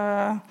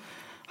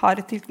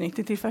har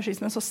tilknyttet til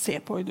fascismen, så se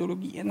på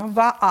ideologien. Og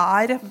hva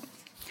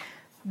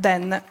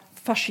den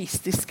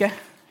fascistiske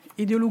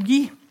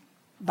ideologi?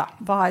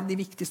 Hva de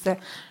viktigste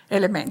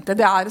elementene?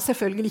 Det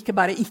selvfølgelig ikke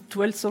bare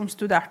Itwell som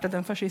studerte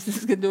den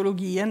fascistiske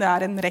ideologien. Det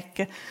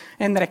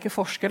en rekke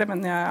forskere,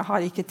 men jeg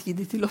har ikke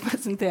tid til å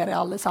presentere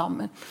alle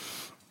sammen.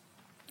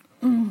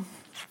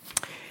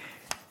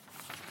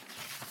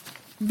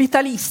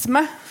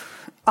 Vitalisme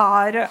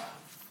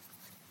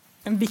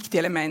en viktig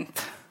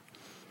element.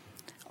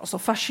 Altså,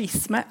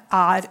 fascisme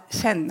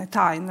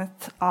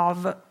kjennetegnet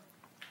av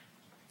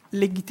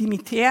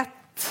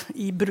legitimitet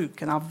i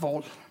bruken av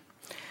vold.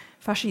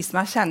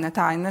 Fascisme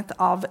kjennetegnet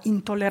av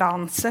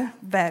intoleranse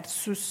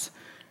versus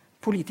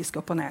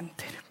politiske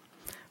opponenter.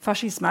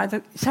 Fascisme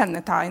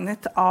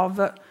kjennetegnet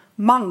av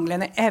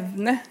manglende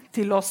evne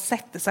til å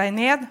sette seg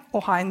ned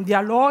og ha en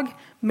dialog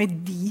med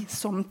de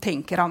som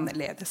tenker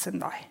annerledes enn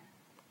deg.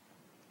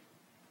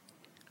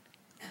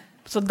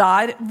 Så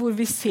der hvor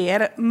vi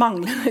ser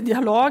manglende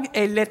dialog,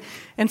 eller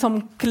en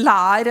sånn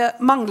klar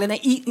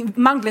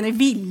manglende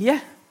vilje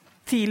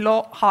til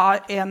å ha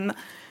en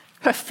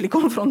høflig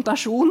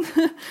konfrontasjon,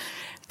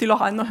 til å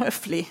ha en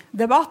høflig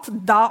debatt,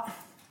 da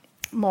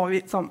må vi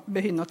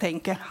begynne å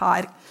tenke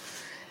her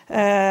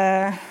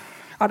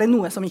det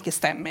noe som ikke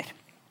stemmer.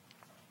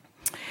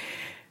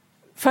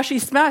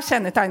 Fascisme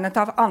kjennetegnet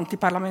av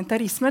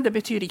antiparlamentarisme. Det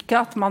betyr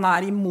ikke at man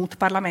imot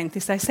parlamentet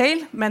i seg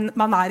selv, men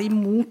man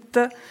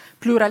imot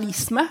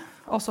pluralisme,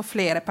 også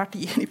flere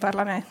partier i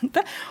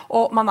parlamentet,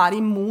 og man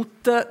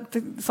imot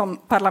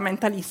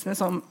parlamentarisme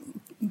som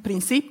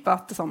prinsipp,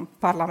 at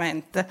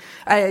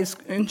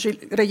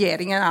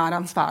regjeringen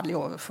ansvarlig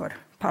overfor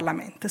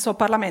parlamentet. Så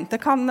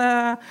parlamentet kan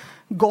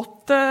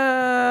godt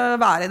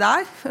være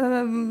der.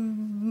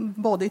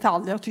 Både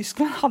Italia og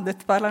Tyskland hadde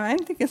et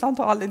parlament, ikke sant?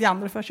 Og alle de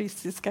andre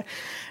fascistiske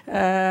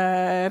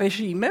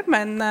regimer,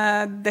 men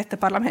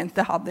dette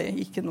parlamentet hadde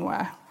ikke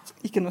noe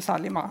ikke noe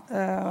særlig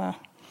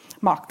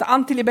makt.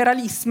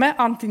 Antiliberalisme,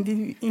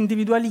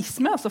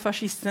 anti-individualisme, altså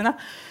fascistene,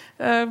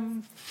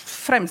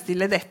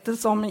 fremstiller dette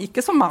som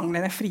ikke som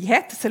manglende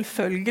frihet.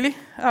 Selvfølgelig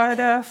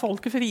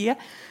folket frie,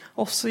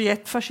 også i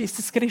et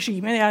fascistisk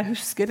regime. Jeg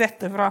husker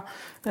dette fra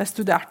da jeg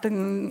studerte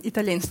den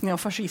italienske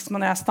neofascismen,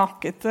 når jeg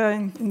snakket,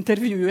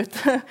 intervjuet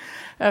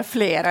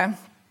flere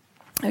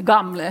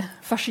gamle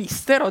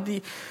fascister, og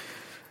de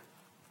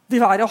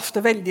var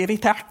ofte veldig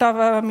irritert av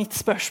mitt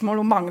spørsmål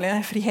om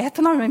manglende frihet,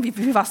 men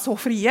vi var så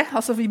frie.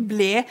 Altså, vi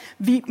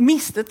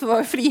mistet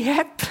vår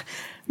frihet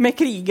med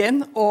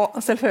krigen,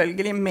 og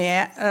selvfølgelig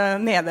med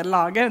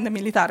nederlaget, det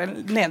militære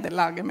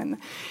nederlaget.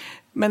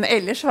 Men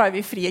ellers var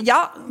vi frie.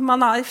 Ja,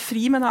 man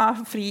fri, men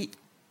man fri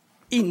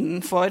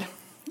innenfor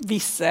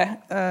visse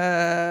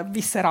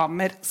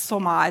rammer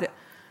som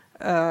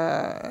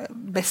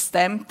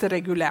bestemt,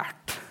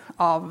 regulert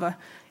av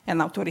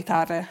en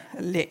autoritær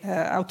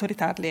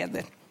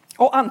leder.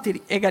 Og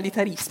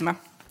anti-egalitarisme.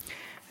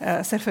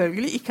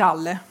 Selvfølgelig ikke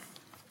alle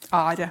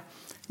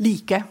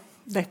like.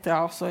 Dette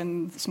også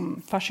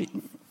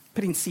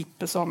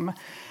prinsippet som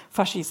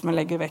fascismen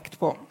legger vekt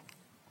på.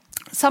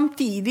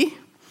 Samtidig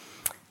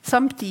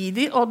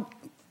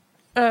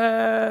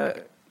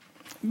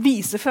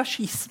viser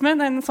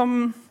fascismen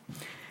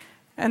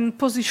en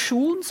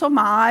posisjon som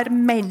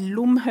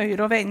mellom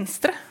høyre og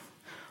venstre.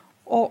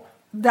 Og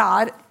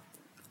det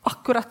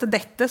akkurat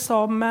dette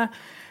som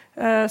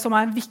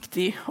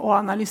viktig å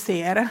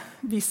analysere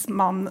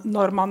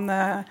når man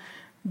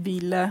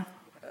vil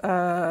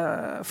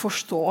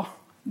forstå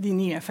de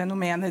nye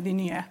fenomener, de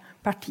nye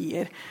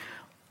partier.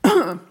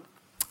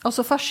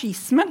 Altså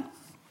fascismen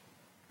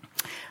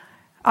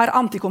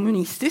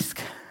antikommunistisk,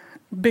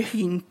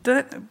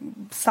 begynte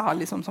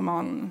særlig som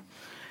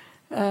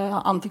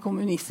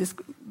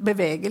antikommunistisk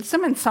bevegelse,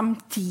 men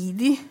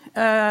samtidig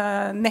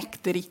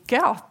nekter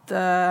ikke at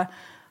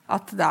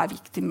det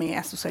viktig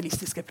med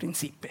sosialistiske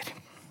prinsipper.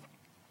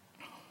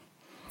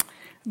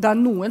 Det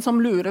noen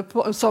som lurer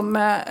på, som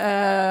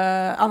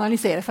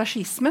analyserer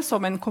fascisme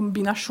som en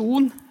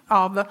kombinasjon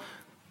av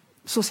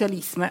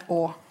sosialisme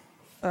og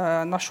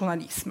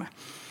nasjonalisme.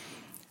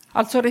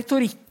 Altså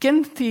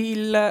retorikken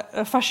til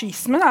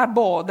fascismen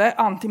både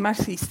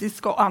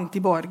antimarxistisk og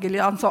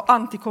antiborgerlig, altså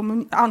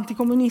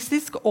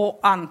antikommunistisk og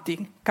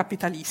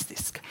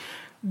antikapitalistisk.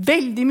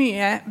 Veldig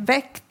mye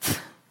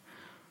vekt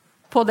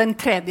på den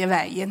tredje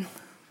veien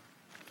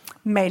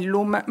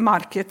mellom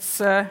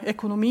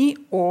markedsøkonomi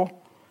og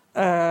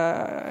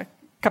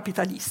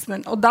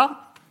kapitalismen. Og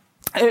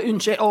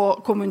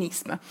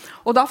kommunisme.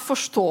 Og da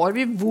forstår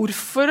vi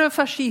hvorfor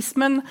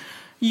fascismen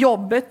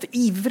jobbet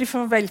ivrig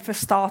for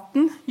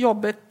velferdsstaten,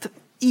 jobbet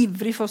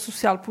ivrig for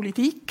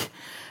sosialpolitikk,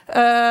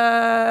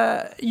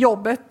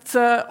 jobbet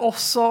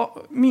også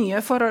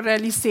mye for å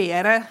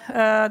realisere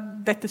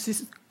dette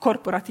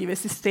korporative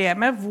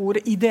systemet, hvor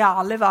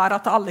idealet var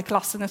at alle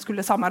klassene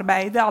skulle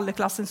samarbeide,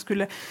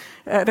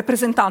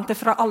 representanter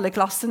fra alle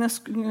klassene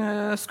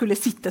skulle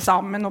sitte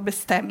sammen og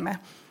bestemme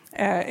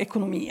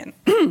økonomien.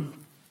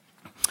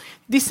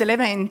 Disse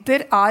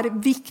elementer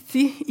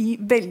viktige i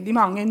veldig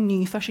mange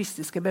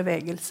nyfascistiske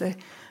bevegelser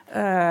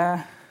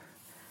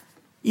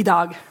i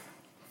dag.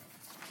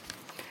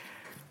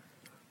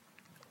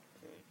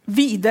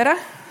 Videre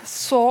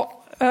så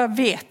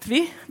vet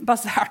vi,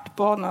 basert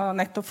på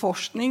nettopp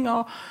forskning,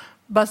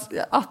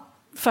 at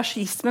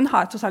fascismen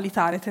har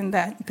totalitære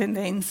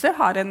tendenser,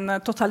 har en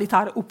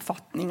totalitær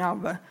oppfatning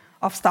av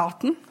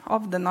staten,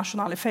 av det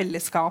nasjonale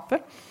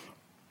fellesskapet.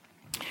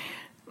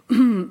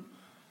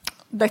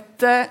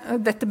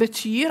 Dette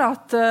betyr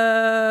at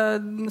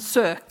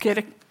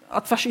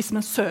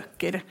fascismen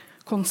søker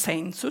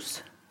konsensus,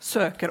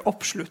 søker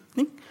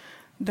oppslutning.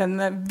 Den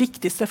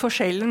viktigste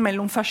forskjellen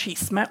mellom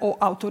fascisme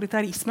og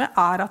autoritarisme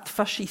at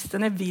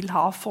fascistene vil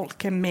ha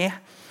folket med.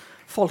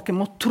 Folket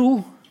må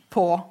tro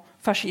på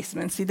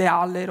fascismens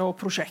idealer og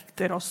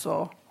prosjekter og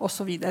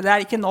så videre.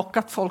 Det ikke nok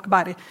at folk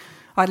bare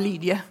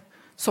lydige,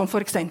 som for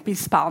eksempel i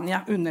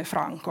Spania under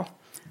Franco.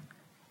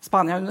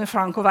 Spania under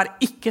Franco var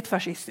ikke et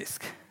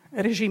fascistisk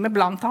regime,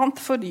 blant annet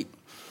fordi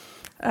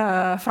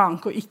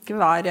Franco ikke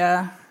var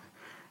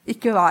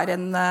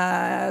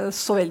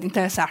så veldig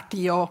interessert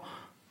i å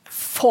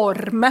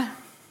forme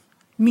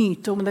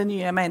myte om det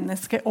nye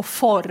mennesket, og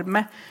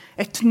forme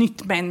et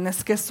nytt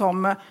menneske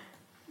som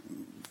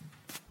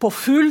på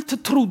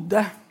fullt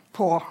trodde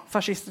på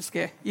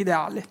fascistiske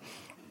idealer.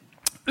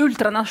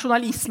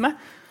 Ultranasjonalisme,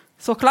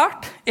 så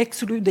klart,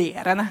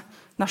 ekskluderende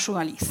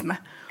nasjonalisme.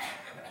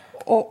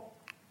 Og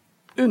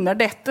under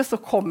dette så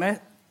kommer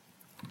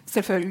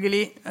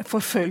selvfølgelig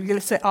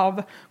forfølgelse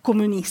av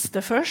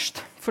kommunister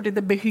først, fordi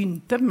det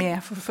begynte med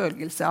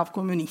forfølgelse av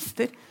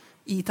kommunister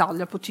i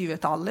Italia på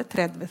 20-tallet,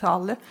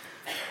 30-tallet.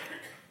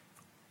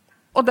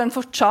 Og den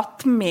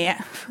fortsatt med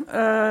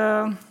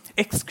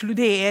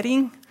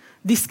ekskludering,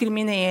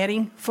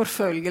 diskriminering,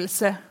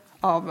 forfølgelse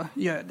av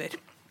jøder.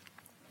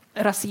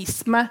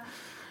 Rasisme,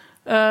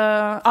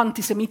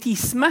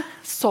 antisemitisme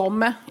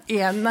som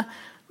en,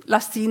 la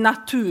oss si,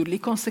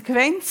 naturlig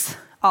konsekvens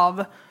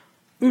av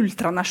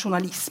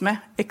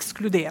ultranasjonalisme,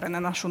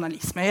 ekskluderende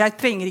nasjonalisme. Jeg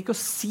trenger ikke å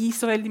si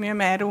så veldig mye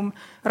mer om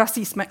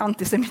rasisme og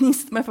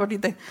antisemitisme, fordi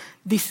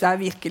disse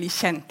virkelig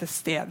kjente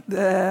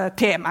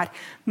temaer.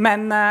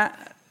 Men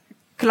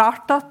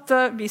klart at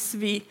hvis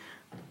vi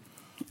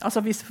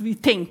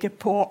tenker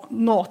på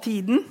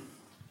nåtiden,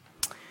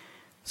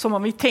 så må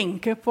vi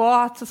tenke på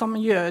at som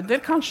jøder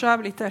kanskje har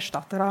blitt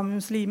erstattet av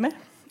muslimer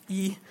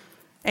i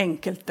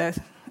enkelte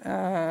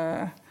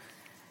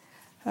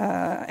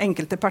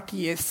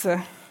partiers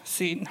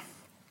syn.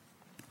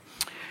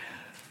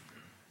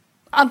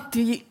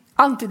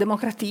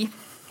 Antidemokrati,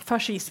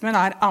 fascismen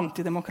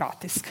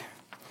antidemokratisk.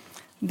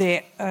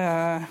 Det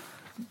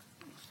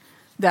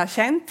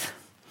kjent.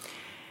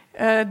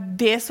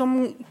 Det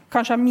som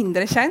kanskje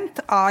mindre kjent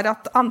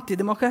at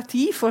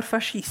antidemokrati for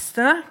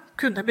fascistene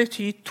kunne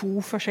bety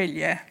to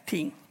forskjellige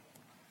ting.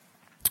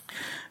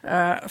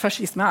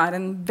 Fascisme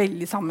en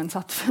veldig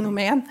sammensatt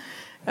fenomen.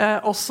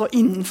 Også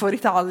innenfor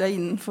Italia,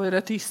 innenfor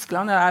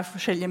Tyskland, det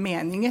forskjellige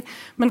meninger.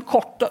 Men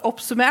kort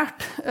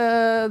oppsummert,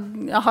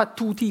 jeg har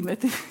 2 timer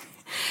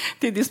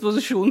til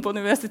disposisjon på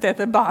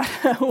universitetet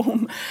bare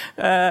om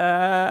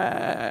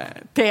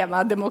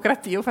temaet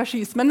demokrati og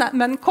fascisme.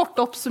 Men kort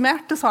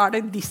oppsummert så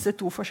det disse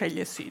to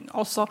forskjellige syn.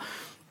 Også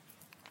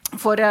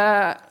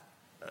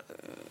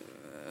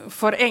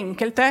for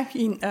enkelte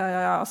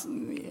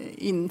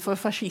innenfor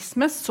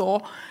fascisme så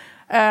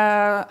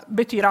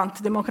betyr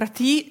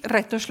antidemokrati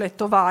rett og slett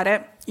å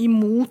være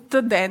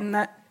imot den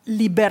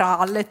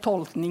liberale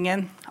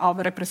tolkningen av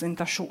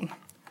representasjon.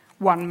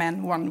 One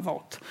man, one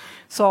vote.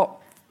 Så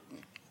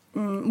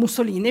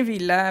Mussolini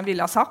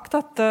ville ha sagt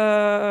at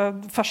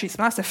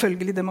fascismen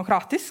selvfølgelig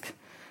demokratisk.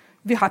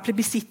 Vi har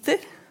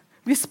plebiscitter.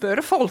 Vi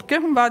spør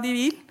folket om hva de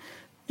vil.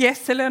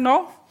 Yes eller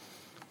no.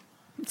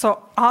 Så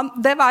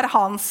det var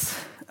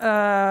hans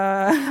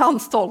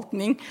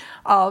tolkning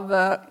av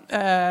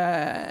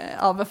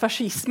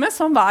fascisme,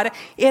 som var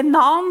en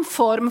annen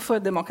form for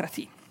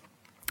demokrati.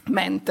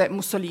 Men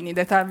Mussolini,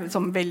 dette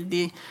som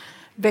veldig,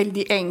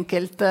 veldig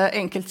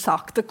enkelt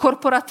sagt.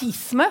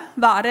 Korporatisme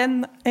var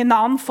en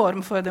annen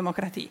form for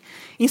demokrati.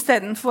 I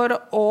stedet for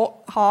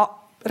å ha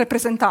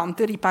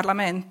representanter i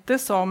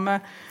parlamentet som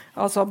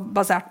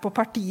basert på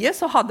partiet,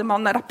 så hadde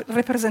man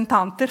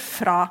representanter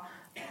fra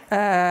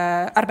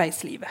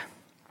arbeidslivet.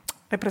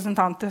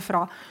 Representanter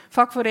fra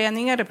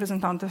fagforeninger,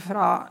 representanter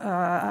fra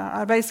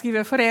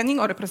arbeidsgiverforening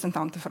og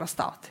representanter fra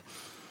stat.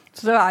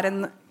 Så det var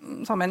en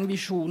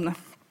visjon.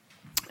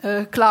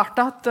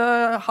 Klart at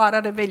her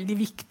det veldig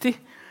viktig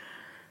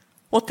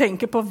å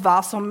tenke på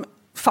hva som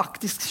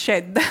faktisk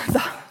skjedde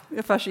da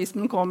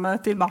fascismen kom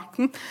til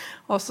makten.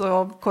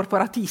 Også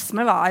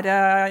korporatisme var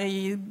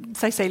i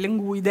seg selv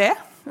en god idé,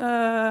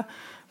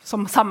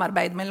 som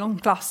samarbeid mellom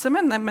klasser,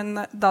 men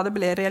da det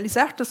ble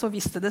realisert, så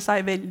visste det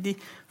seg veldig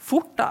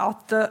fort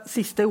at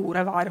siste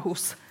ordet var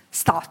hos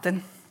staten,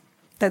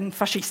 den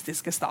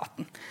fascistiske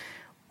staten.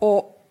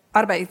 Og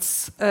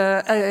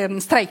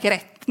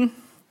streikeretten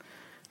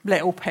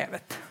ble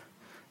opphevet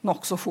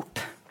nok så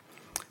fort.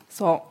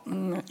 Så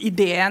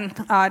ideen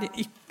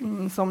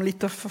som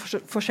litt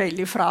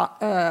forskjellig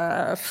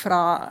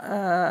fra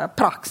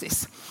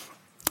praksis.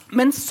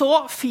 Men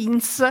så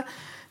finnes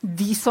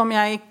de som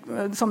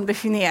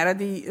definerer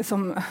de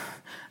som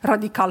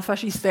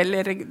radikalfascister,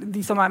 eller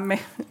de som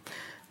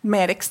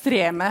mer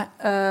ekstreme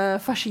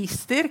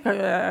fascister,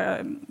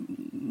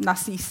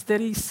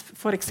 nazister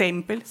for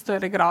eksempel,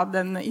 større grad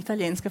enn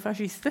italienske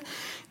fascister,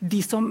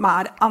 de som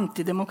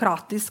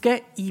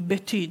antidemokratiske i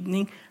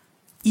betydning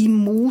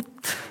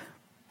imot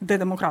det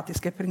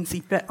demokratiske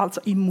prinsippet,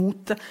 altså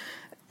imot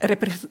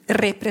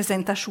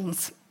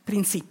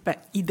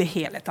representasjonsprinsippet i det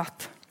hele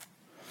tatt.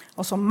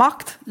 Og som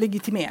makt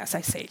legitimerer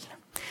seg selv.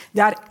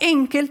 Det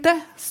enkelte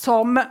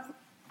som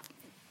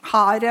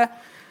har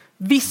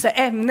visse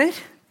evner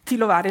til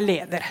å være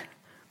leder.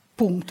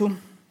 Punktum.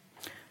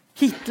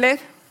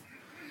 Hitler,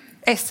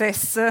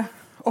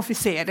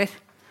 SS-offiserer.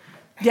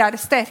 De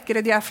sterkere,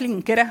 de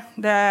flinkere.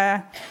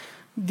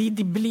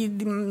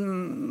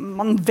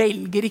 Man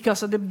velger ikke,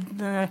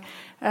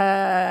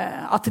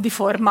 at de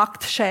får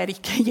makt skjer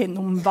ikke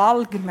gjennom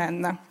valg,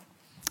 men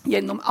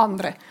gjennom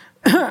andre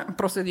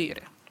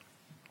prosedyrer.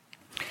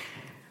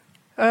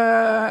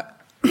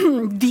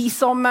 De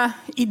som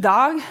i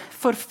dag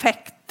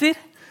forfekter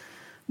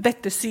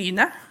dette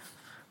synet,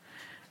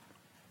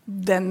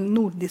 den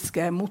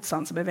nordiske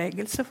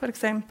motstandsbevegelse for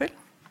eksempel,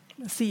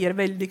 sier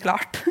veldig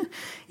klart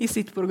i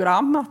sitt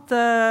program at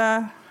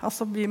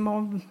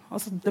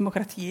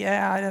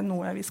demokratiet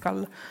noe vi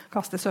skal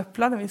kaste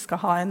søpla, vi skal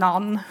ha en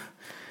annen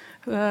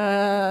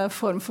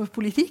form for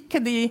politikk.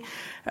 I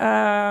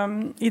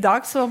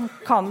dag så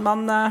kan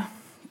man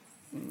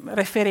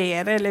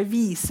referere eller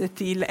vise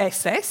til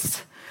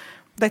SS.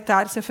 Dette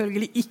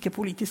selvfølgelig ikke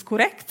politisk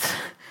korrekt.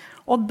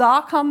 Og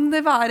da kan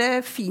det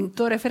være fint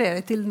å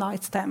referere til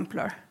Knights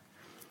Templar,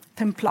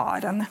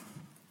 templarene.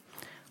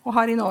 Og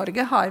her i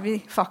Norge har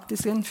vi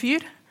faktisk en fyr,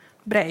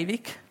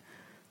 Breivik,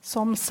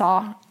 som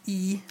sa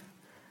i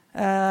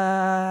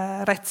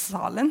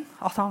rettssalen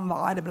at han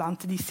var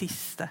blant de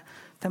siste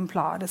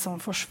templarer som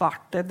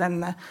forsvarte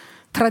den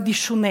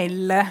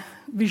tradisjonelle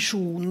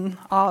visjonen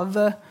av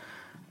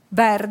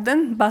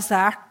verden,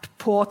 basert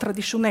på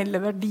tradisjonelle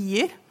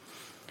verdier.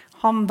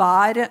 Han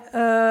var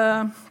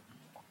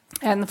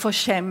en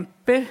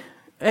forkjemper,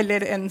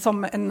 eller en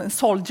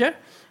soldier,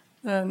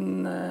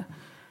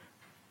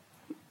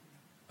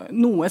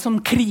 noe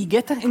som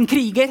kriget, en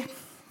kriger.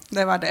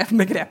 Det var det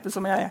begrepet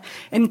som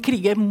en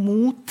kriger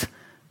mot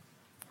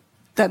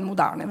den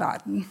moderne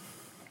verden.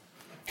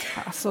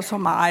 Altså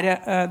som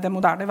den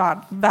moderne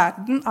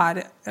verden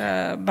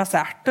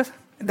basert,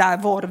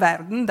 det vår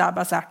verden, det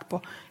basert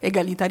på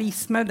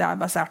egalitarisme, det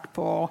basert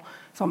på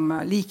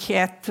som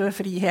likhet,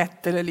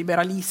 frihet eller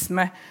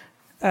liberalisme,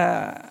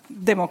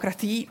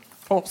 demokrati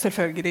og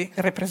selvfølgelig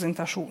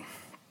representasjon.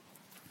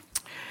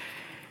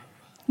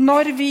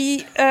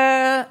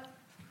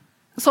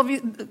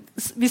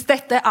 Hvis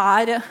dette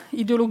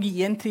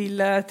ideologien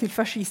til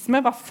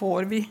fascisme, hva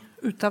får vi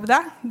ut av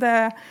det?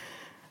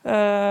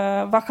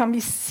 Hva kan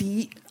vi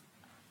si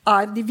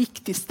de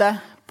viktigste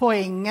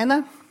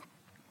poengene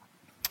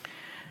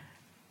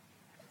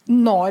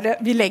når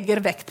vi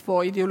legger vekt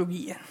på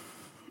ideologien?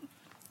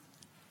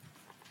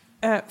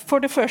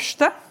 For det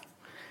første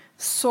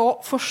så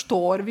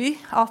forstår vi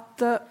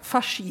at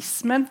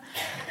fascismen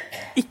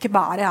ikke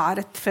bare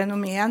et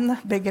fenomen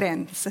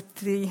begrenset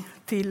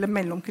til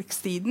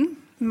mellomkrigstiden,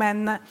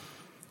 men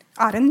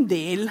en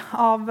del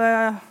av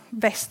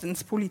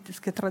Vestens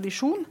politiske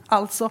tradisjon.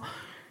 Altså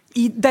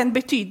i den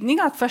betydning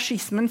at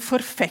fascismen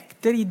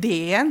forfekter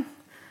ideer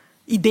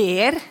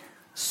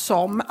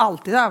som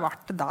alltid har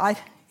vært der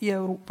i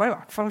Europa, i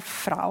hvert fall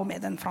fra og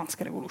med den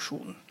franske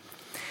revolusjonen.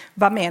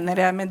 Hva mener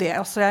jeg med det?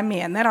 Altså, jeg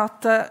mener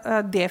at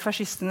det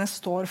fascistene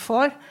står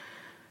for,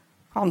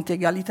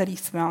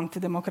 anti-egalitarisme,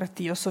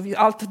 antidemokrati og så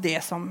videre, alt det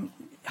som,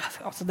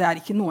 altså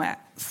det ikke noe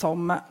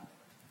som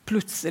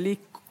plutselig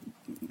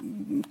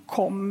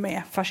kom med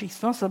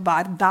fascisme, så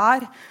var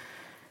der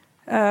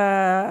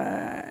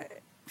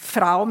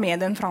fra og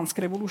med den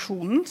franske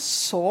revolusjonen,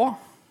 så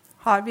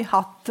har vi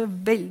hatt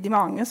veldig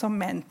mange som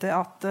mente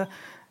at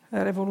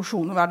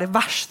revolusjonen var det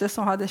verste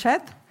som hadde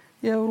skjedd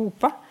i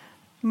Europa.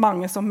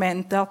 Mange som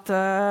mente at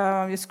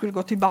vi skulle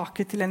gå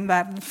tilbake til en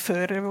verden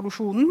før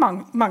revolusjonen.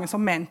 Mange som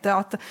mente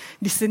at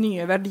disse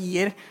nye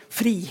verdier,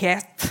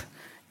 frihet,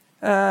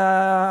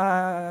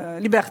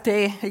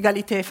 liberté,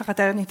 egalité,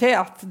 fraternité,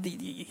 at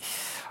de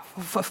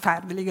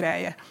forferdelige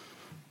greier.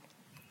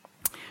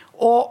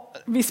 Og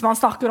hvis man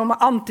snakker om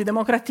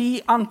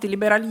antidemokrati,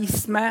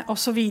 antiliberalisme og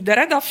så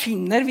videre, da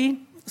finner vi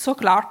så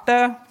klart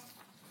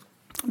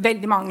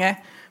veldig mange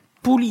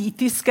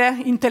politiske,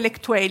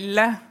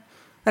 intellektuelle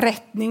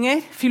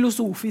retninger,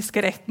 filosofiske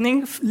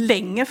retning,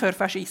 lenge før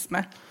fascisme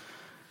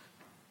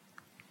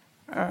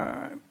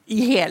i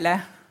hele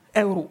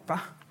Europa.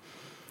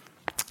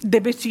 Det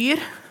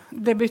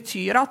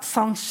betyr at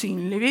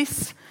sannsynligvis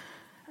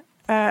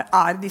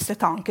disse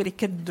tanker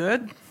ikke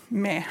død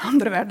med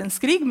andre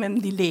verdenskrig,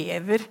 men de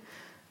lever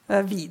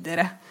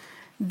videre.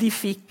 De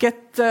fikk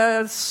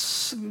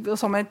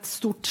som et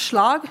stort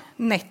slag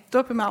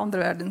nettopp med andre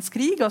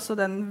verdenskrig, altså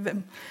den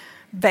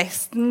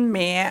Vesten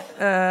med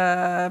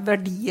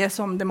verdier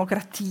som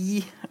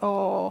demokrati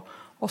og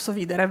så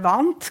videre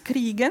vant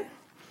krigen.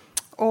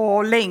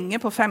 Og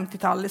lenge på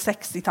 50-tallet,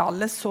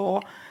 60-tallet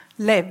så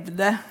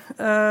levde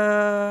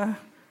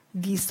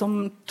de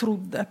som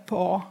trodde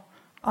på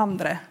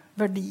andre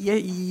verdier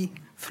i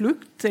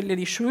flukt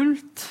eller i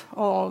skjult.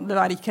 Og det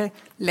var ikke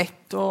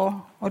lett å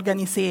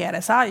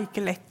organisere seg,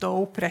 ikke lett å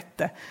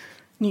opprette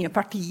nye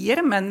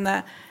partier, men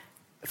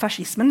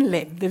fascismen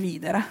levde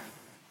videre.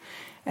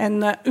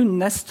 En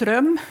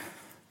understrøm,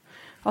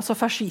 altså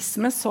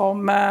fascisme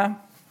som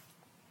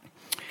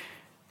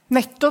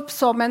nettopp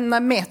som en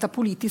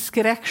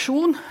metapolitisk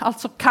reaksjon,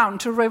 altså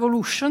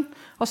counter-revolution,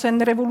 altså en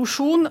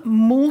revolusjon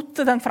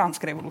mot den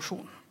franske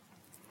revolusjonen.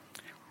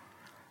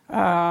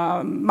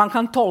 Man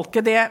kan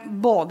tolke det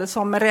både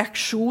som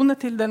reaksjon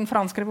til den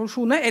franske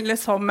revolusjonen,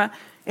 eller som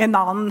en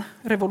annen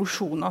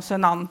revolusjon, altså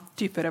en annen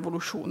type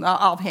revolusjon,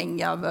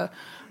 avhengig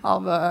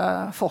av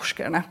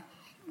forskerne.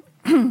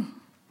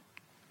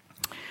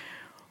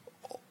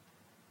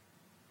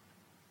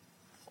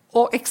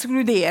 Og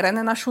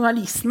ekskluderende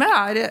nasjonalisme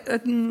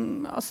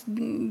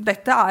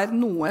dette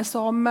noe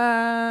som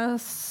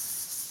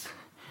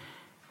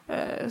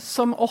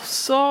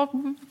også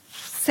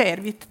ser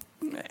vi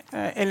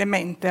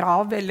elementer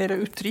av, eller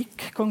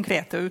uttrykk,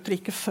 konkrete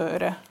uttrykk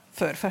før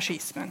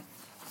fascismen.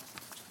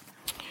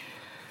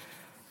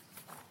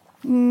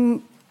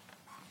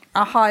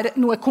 Jeg har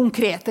noen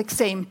konkrete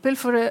eksempler,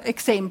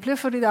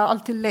 fordi det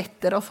alltid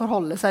lettere å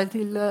forholde seg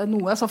til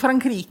noe. Så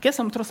Frankrike,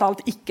 som tross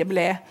alt ikke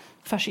ble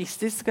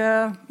fascistisk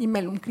i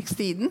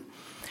mellomkrigstiden.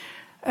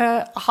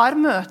 Her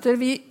møter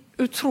vi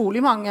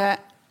utrolig mange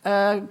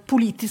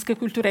politiske,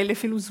 kulturelle,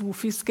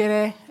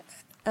 filosofiske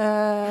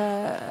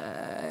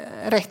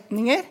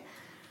retninger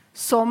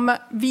som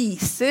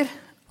viser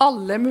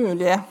alle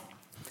mulige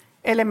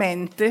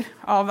elementer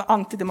av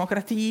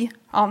antidemokrati,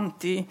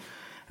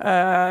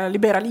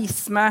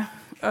 antiliberalisme,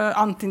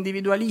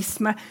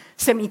 antiindividualisme,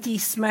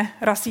 semittisme,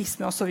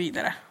 rasisme og så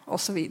videre,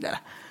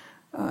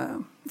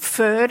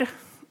 før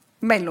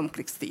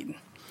mellomkrigstiden.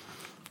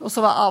 Og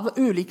så av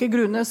ulike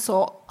grunner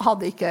så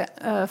hadde ikke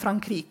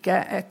Frankrike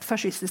et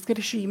fascistisk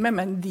regime,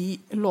 men de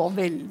lå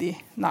veldig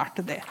nært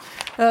til det.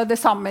 Det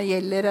samme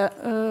gjelder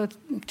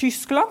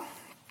Tyskland.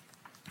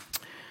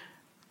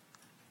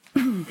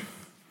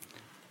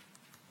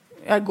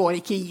 Jeg går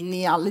ikke inn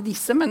i alle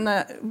disse, men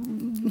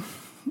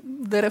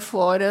dere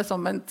får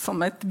som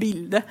et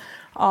bilde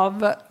av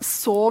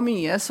så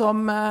mye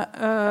som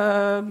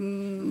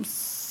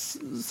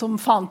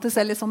fantes,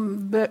 eller som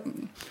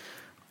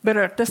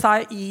berørte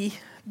seg i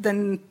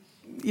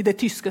det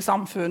tyske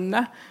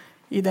samfunnet,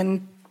 i den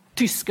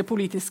tyske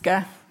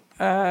politiske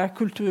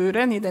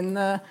kulturen, i den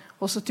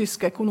også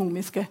tyske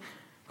økonomiske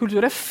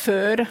kulturen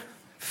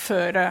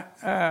før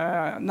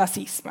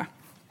nazisme.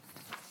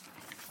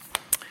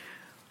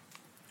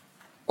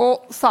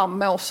 Og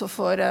samme også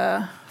for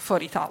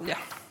Italia.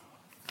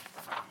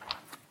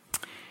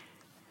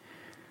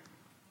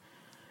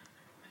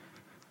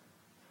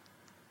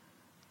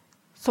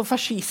 Så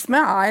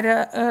fascisme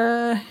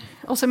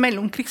også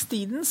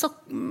mellomkrigstiden, så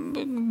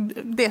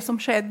det som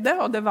skjedde,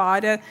 og det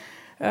var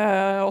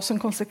også en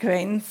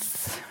konsekvens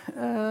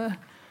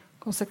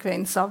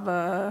av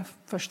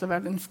første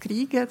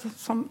verdenskrig,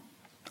 som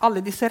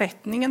alle disse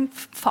retningene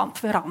fant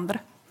hverandre,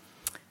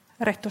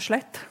 rett og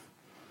slett.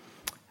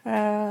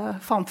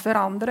 Fant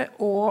hverandre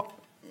og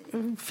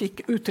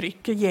fikk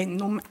uttrykk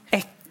gjennom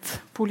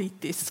ett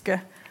politisk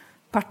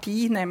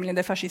parti, nemlig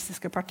det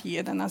fascistiske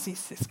partiet, det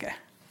nazistiske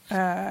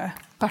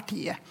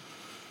partiet.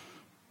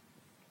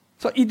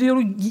 Så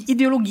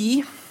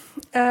ideologi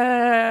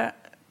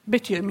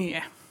betyr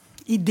mye.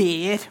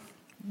 Ideer,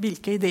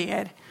 hvilke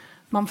ideer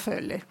man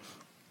føler.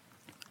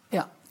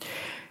 Ja.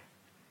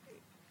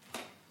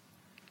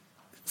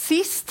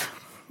 Sist,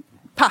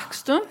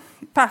 Paxton.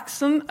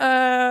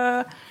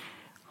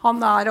 Han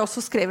har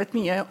også skrevet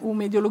mye om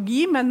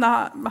ideologi, men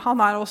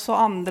han har også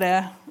en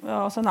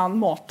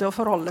annen måte å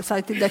forholde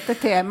seg til dette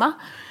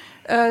temaet.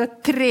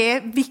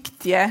 3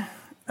 viktige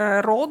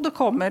råd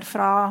kommer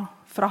fra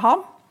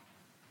ham.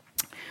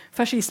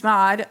 Fascisme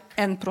er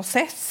en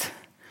prosess,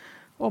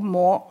 og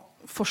må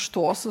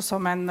forstås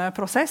som en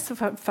prosess.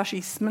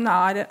 Fascismen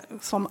er,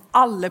 som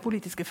alle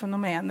politiske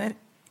fenomener,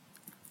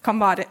 kan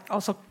være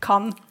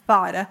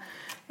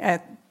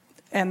et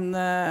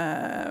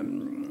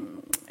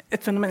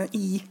fenomen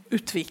i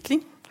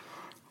utvikling.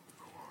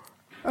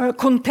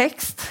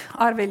 Kontekst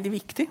er veldig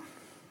viktig.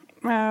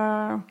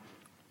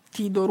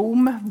 Tid og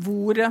rom,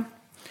 hvor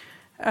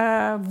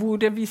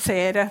vi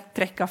ser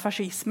trekk av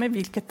fascisme,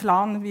 hvilket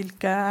land,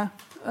 hvilke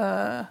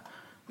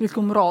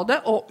områder,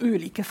 og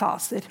ulike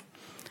faser.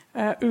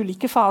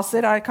 Ulike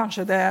faser er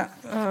kanskje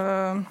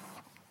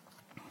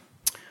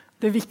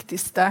det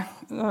viktigste,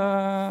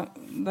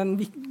 den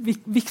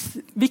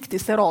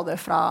viktigste rådet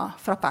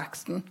fra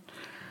Paxton.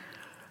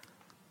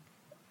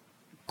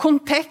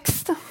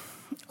 Kontekst,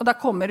 og da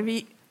kommer vi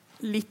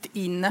litt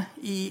inn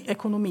i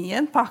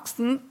økonomien.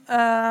 Paxton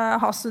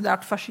har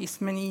studert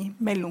fascismen i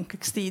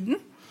mellomkrigstiden,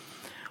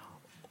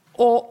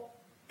 og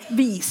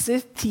viser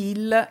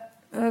til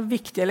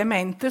viktige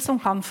elementer som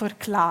kan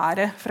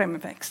forklare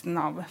fremveksten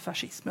av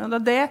fascismen.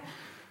 Og det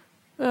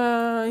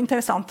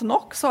interessant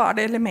nok så er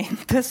det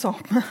elementer som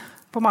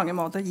på mange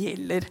måter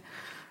gjelder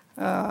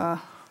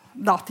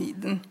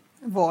datiden,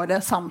 vår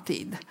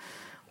samtid.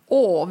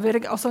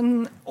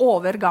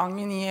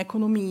 Overgangen i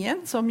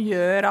økonomien som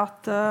gjør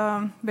at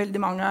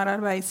veldig mange er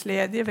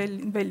arbeidsledige,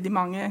 veldig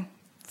mange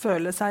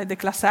føler seg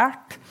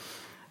deklassert,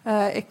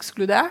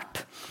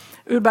 ekskludert.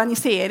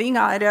 Urbanisering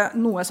er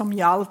noe som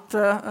gjaldt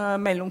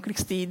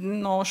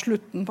mellomkrigstiden og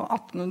slutten på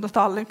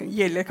 1800-tallet.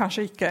 Gjelder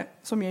kanskje ikke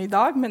så mye i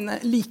dag, men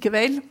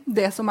likevel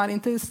det som er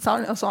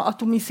interessant, altså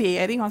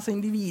atomisering, altså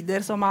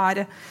individer som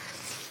er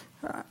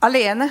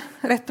alene,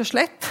 rett og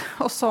slett,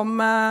 og som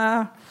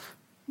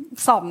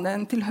savner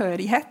en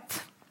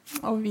tilhørighet,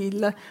 og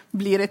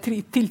blir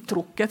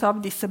tiltrukket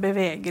av disse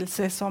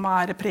bevegelser som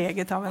er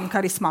preget av en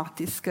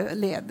karismatisk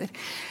leder.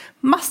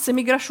 Masse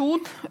migrasjon,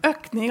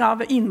 økning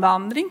av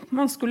innvandring.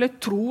 Man skulle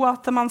tro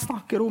at man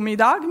snakker om i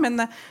dag,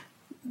 men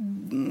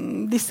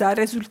disse er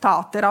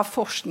resultater av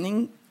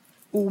forskning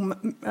om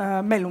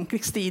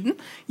mellomkrigstiden.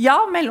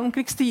 Ja,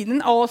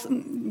 mellomkrigstiden, og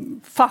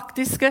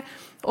faktisk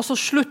også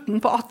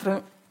slutten på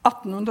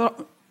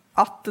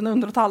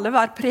 1800-tallet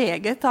var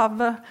preget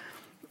av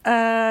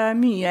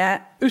mye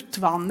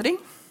utvandring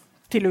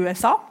til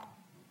USA.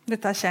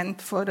 Dette er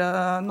kjent for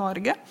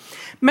Norge.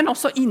 Men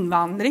også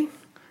innvandring,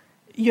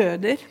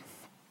 jøder,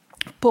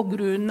 på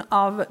grunn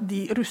av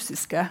de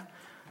russiske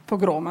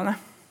pogromene.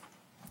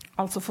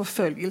 Altså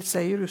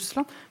forfølgelse i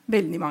Russland.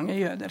 Veldig mange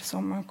jøder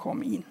som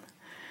kom inn.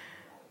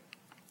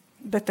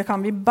 Dette kan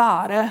vi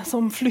bare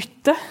som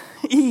flytte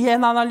i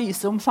en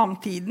analyse om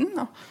samtiden.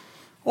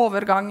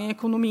 Overgang i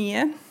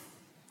økonomien.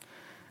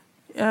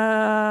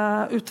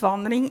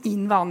 Utvandring,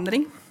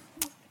 innvandring.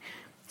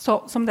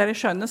 Så, som dere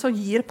skjønner, så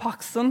gir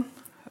Paxton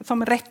som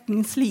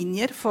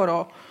retningslinjer for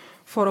å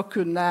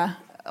kunne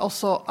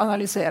også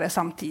analysere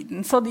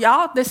samtiden. Så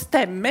ja, det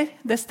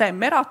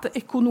stemmer at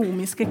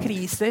økonomiske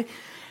kriser,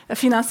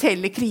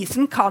 finansielle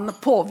krisen kan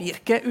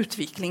påvirke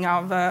utvikling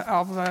av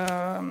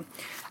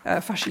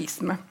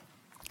fascisme.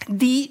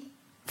 De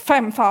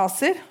 5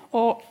 faser,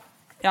 og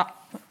ja,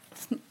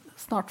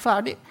 snart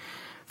ferdig,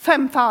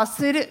 5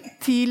 faser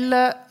til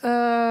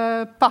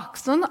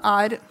Paxson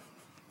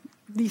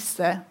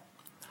disse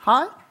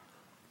her.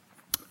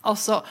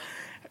 Altså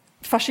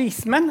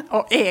fascismen,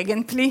 og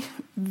egentlig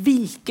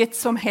hvilket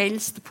som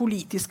helst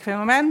politisk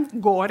fenomen,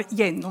 går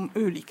gjennom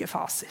ulike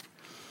faser.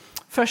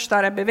 Først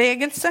det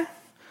bevegelse,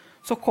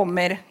 så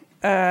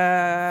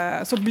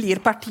blir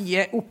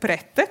partiet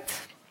opprettet,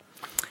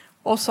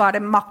 og så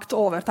det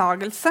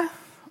maktovertagelse,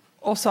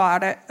 og så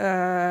det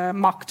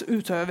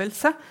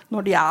maktutøvelse,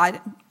 når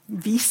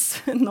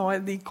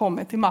de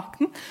kommer til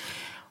makten.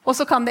 Og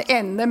så kan det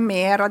ende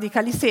med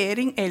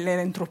radikalisering eller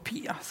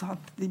entropi. Så at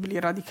de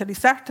blir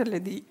radikalisert, eller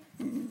de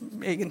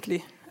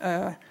egentlig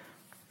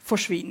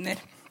forsvinner.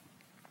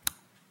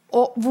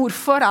 Og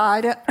hvorfor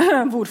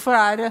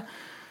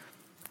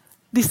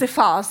disse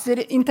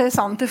faser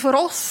interessante for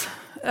oss,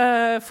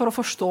 for å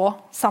forstå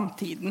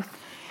samtiden?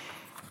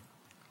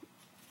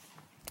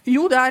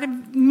 Jo, det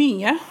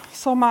mye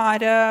som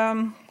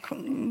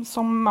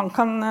man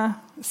kan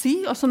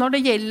si. Også når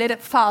det gjelder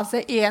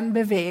fase 1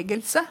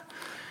 bevegelse,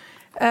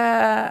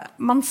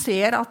 man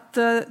ser at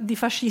de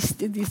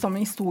som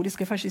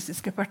historiske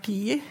fascistiske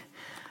partier,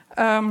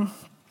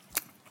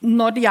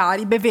 når de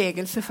i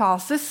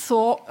bevegelsefase,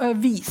 så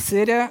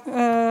viser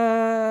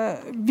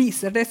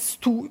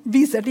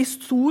de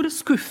stor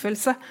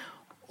skuffelse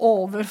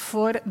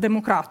overfor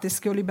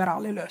demokratiske og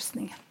liberale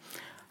løsninger.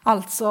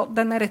 Altså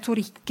denne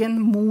retorikken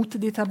mot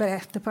de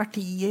etablerte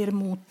partier,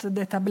 mot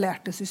det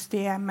etablerte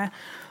systemet,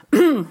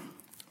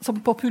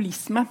 som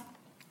populisme.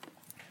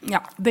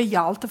 Ja, det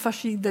gjaldt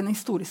den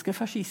historiske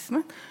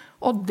fascismen,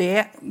 og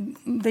det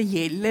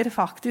gjelder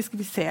faktisk,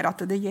 vi ser at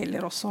det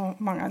gjelder også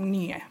mange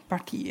nye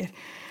partier.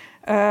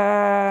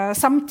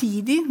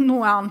 Samtidig,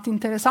 noe annet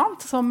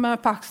interessant som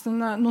Paxson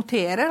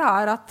noterer,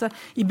 at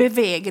i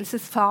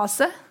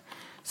bevegelsesfase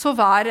så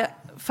var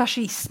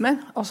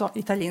fascismen, altså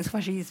italiensk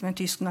fascisme,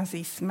 tysk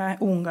nazisme,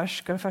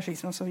 ungarsk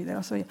fascisme og så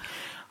videre.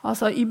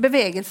 Altså i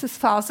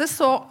bevegelsesfase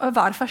så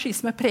var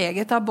fascisme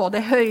preget av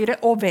både høyre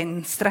og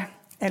venstre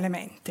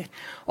elementer.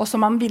 Og så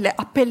man ville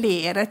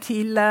appellere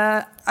til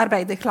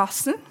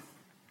arbeiderklassen.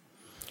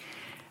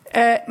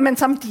 Men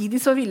samtidig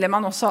så ville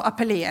man også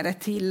appellere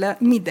til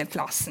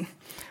middelklassen.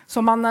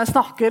 Så man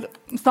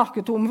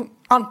snakket om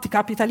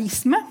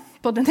antikapitalisme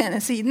på den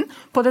ene siden.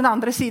 På den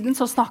andre siden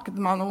så snakket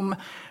man om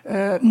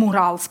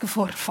moralske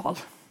forfall.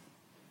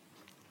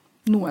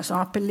 Noe som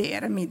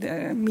appellerer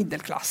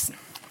middelklassen.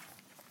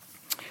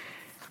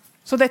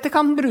 Så dette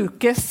kan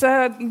brukes,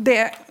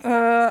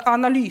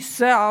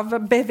 analyse av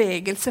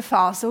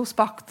bevegelsefase hos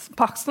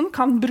Paxson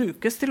kan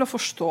brukes til å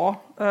forstå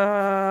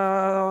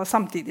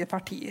samtidige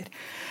partier.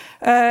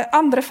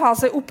 Andre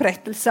fase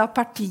opprettelse av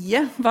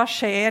partiet. Hva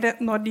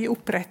skjer når de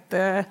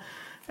oppretter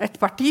et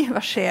parti? Hva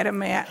skjer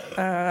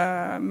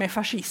med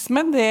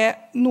fascisme?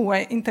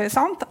 Noe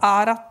interessant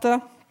at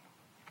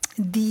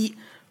de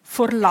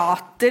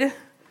forlater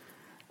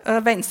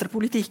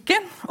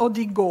venstrepolitikken, og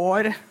de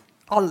går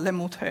alle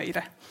mot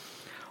høyre.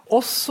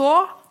 Og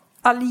så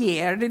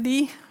allierer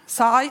de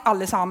seg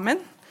alle sammen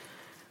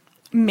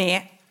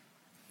med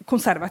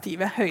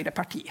konservative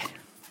høyrepartier.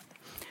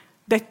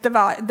 Dette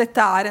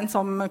en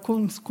som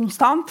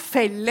konstant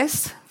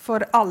felles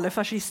for alle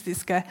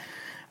fascistiske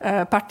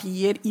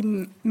partier i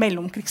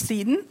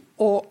mellomkrigstiden,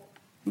 og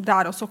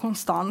det også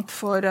konstant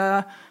for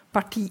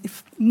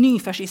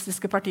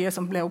nyfascistiske partier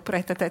som ble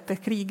opprettet etter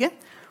krigen.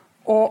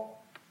 Og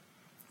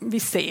vi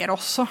ser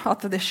også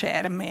at det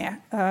skjer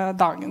med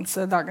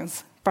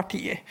dagens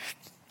partier.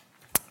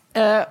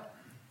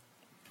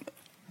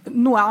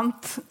 Noe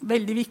annet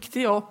veldig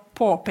viktig å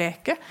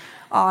påpeke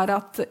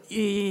at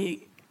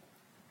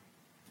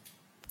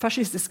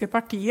fascistiske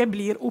partier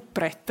blir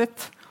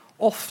opprettet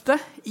ofte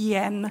i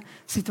en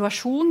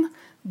situasjon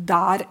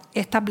der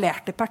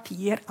etablerte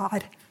partier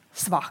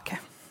svake.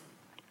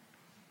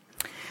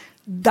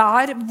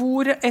 Der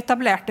hvor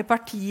etablerte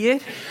partier,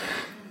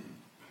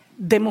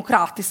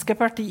 demokratiske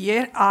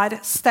partier,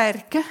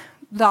 sterke,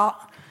 da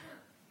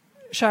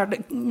skjer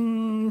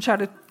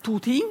det 2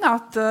 ting,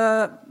 at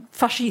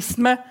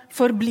fascisme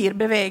forblir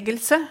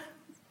bevegelse,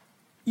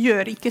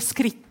 gjør ikke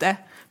skrittet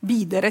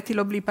videre til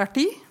å bli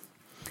parti,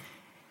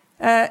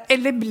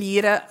 eller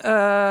blir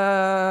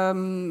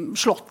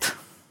slått,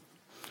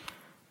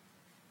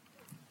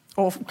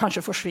 og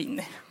kanskje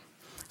forsvinner.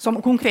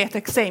 Som konkrete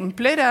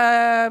eksempler,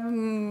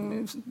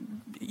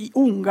 i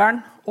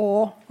Ungarn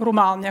og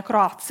Romania,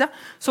 Kroatia,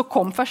 så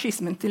kom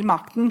fascismen til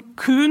makten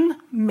kun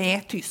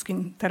med tysk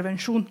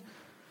intervensjon.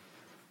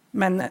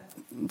 Men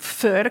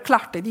før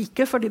klarte de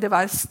ikke, fordi det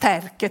var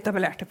sterke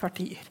etablerte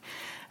partier.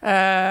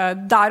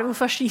 Der hvor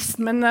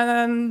fascismen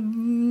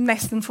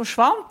nesten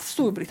forsvant,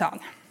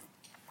 Storbritannia.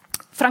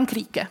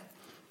 Frankrike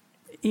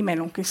i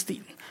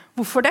mellomkrigstiden.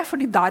 Hvorfor det?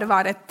 Fordi der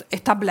var et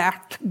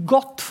etablert,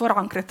 godt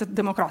forankret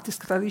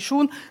demokratisk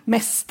tradisjon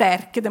med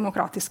sterke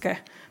demokratiske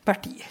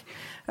partier.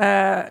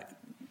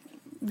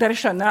 Dere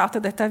skjønner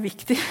at dette er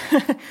viktig,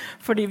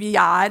 fordi vi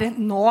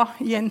nå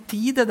i en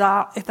tid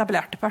da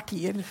etablerte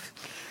partier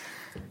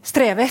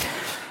strever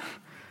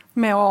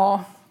med å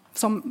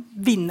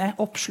vinne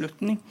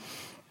oppslutning.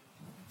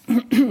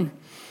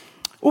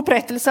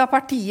 Opprettelse av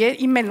partier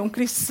i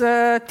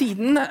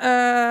mellomkrigstiden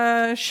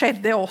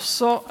skjedde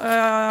også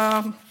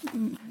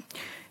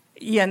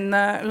i en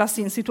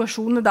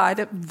situasjon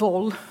der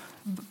vold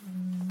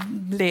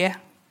ble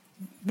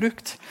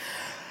brukt.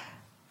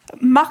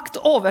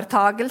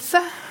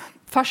 Maktovertagelse,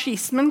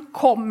 fascismen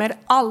kommer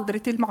aldri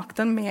til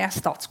makten med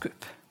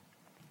statskupp.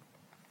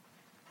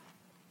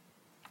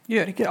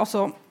 Gjør ikke,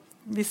 altså,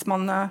 hvis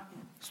man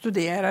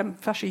studerer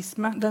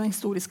fascisme, den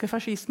historiske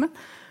fascismen,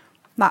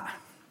 nei.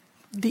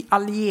 De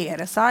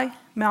allierer seg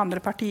med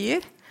andre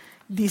partier,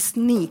 de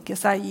sniker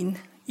seg inn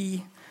i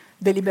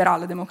det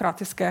liberale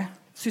demokratiske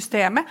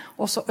systemet,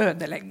 og så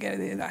ødelegger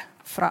de det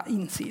fra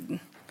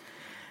innsiden.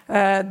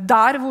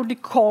 Der hvor de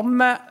kom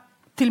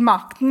til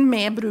makten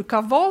med bruk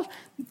av vold,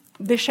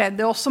 det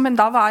skjedde også, men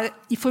da var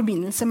i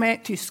forbindelse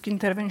med tysk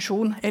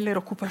intervensjon eller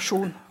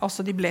okkupasjon.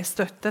 Altså de ble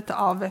støttet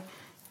av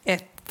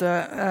et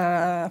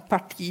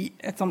parti,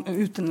 et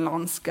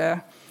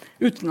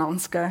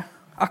utenlandske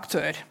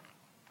aktør.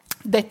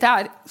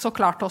 Dette så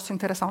klart også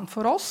interessant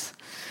for oss.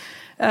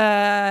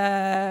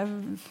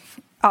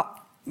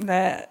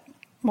 Det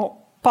må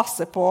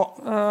passe på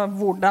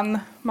hvordan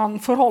man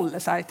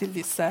forholder seg til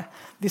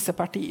disse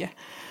partier.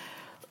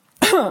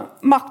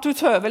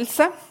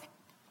 Maktutøvelse.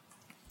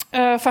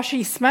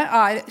 Fascisme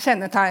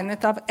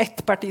kjennetegnet av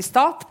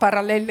ettpartistat,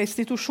 parallelle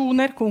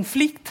institusjoner,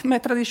 konflikt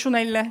med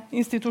tradisjonelle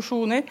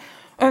institusjoner,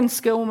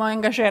 ønske om å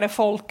engasjere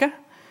folket,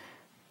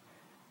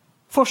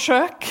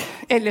 forsøk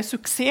eller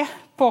suksess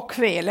på å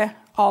kvele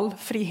all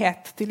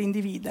frihet til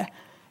individet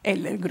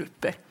eller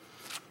grupper.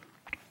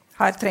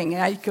 Her trenger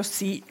jeg ikke å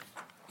si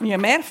mye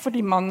mer,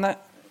 fordi man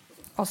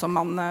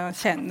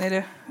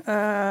kjenner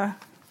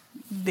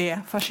det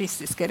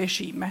fascistiske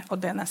regimet og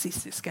det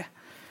nazistiske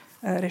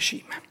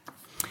regimet.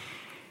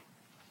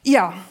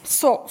 Ja,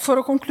 så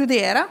for å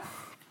konkludere,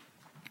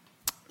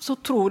 så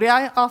tror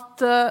jeg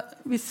at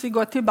hvis vi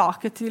går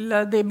tilbake til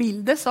det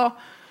bildet, så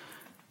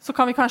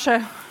kan vi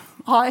kanskje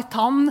ha et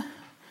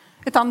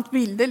annet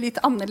bilde, litt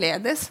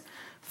annerledes.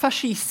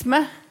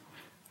 Fascisme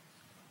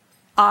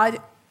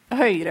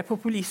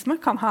høyrepopulisme,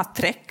 kan ha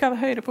trekk av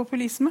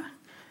høyrepopulisme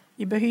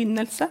i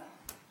begynnelse,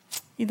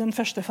 i den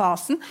første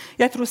fasen.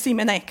 Jeg tror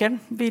Simen Ekern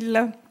vil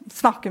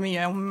snakke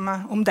mye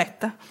om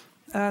dette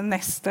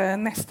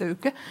neste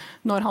uke,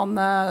 når han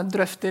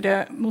drøfter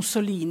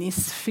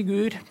Mussolinis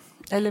figur,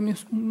 eller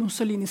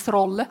Mussolinis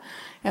rolle,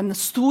 en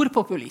stor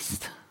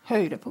populist,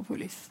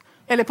 høyrepopulist,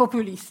 eller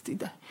populist i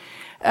det.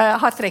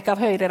 Har trekk av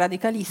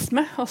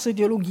høyreradikalisme, altså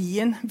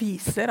ideologien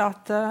viser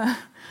at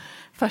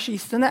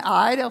fascistene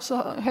også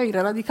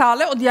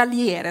høyreradikale, og de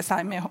allierer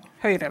seg med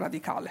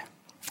høyreradikale.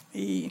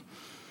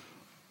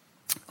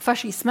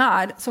 Fascisme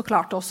så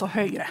klart også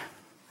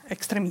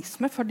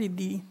høyreekstremisme, fordi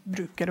de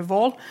bruker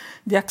vold,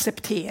 de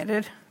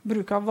aksepterer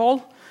bruk av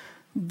vold,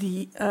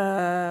 de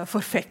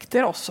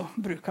forfekter også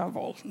bruk av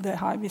vold. Det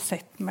har vi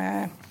sett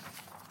med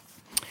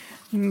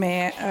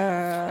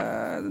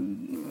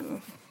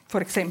for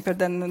eksempel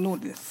den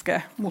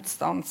nordiske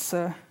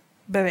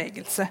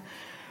motstandsbevegelse.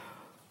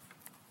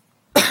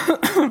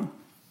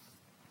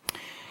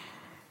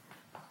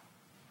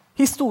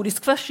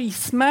 Historisk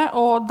fascisme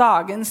og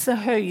dagens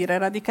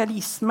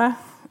høyreradikalisme,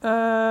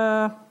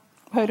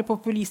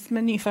 høyrepopulisme,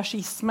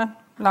 nyfascisme,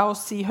 la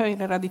oss si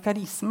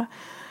høyreradikalisme,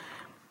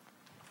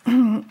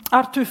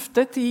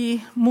 tuftet i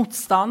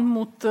motstand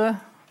mot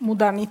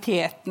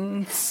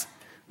modernitetens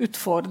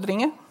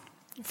utfordringer,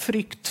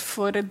 frykt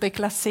for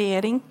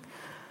deklassering,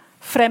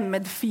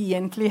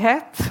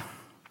 fremmedfiendtlighet,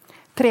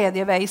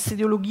 tredjeveis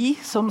ideologi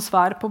som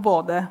svar på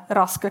både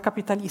raske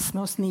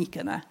kapitalisme og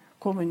snikende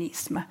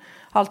kommunisme.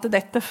 Alt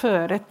dette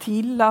fører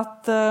til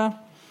at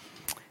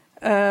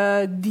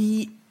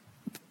de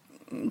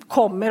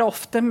kommer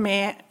ofte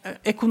med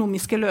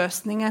økonomiske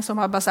løsninger som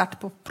basert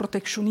på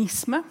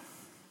proteksjonisme,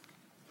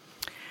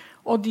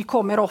 og de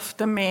kommer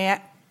ofte med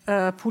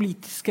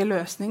politiske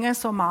løsninger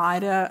som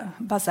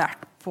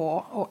basert på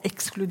å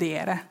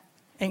ekskludere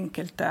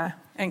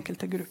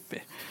enkelte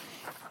grupper.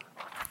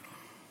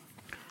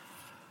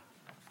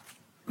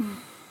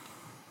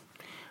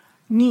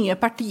 Nye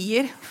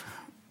partier,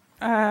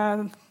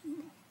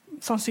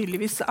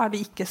 sannsynligvis de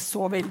ikke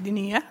så veldig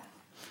nye.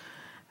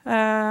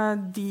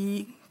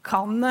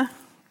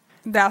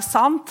 Det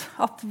sant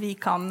at vi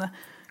kan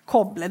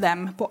koble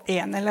dem på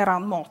en eller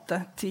annen måte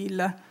til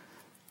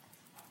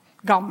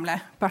gamle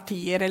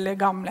partier eller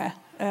gamle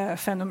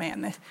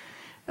fenomener.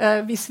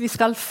 Hvis vi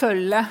skal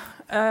følge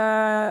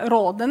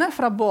rådene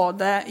fra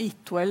både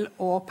Itwell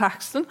og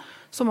Paxton,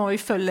 så må vi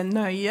følge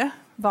nøye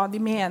hva de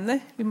mener.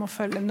 Vi må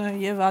følge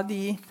nøye hva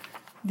de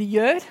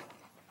gjør.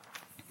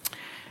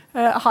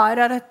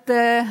 Her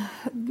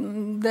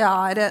det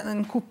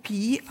en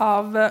kopi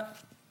av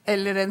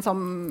eller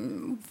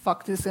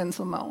faktisk en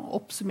som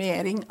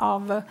oppsummering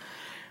av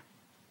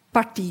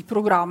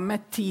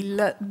partiprogrammet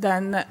til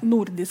den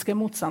nordiske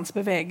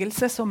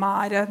motstandsbevegelse, som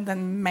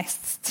den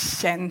mest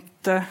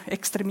kjente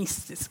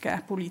ekstremistiske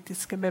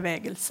politiske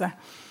bevegelse.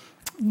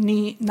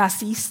 Ny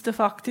nazist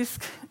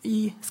faktisk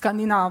i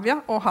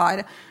Skandinavia, og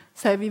her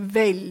ser vi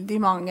veldig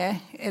mange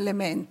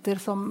elementer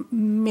som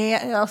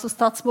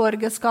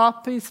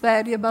statsborgerskap i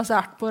Sverige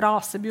basert på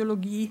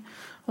rasebiologi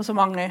og så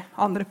mange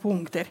andre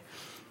punkter.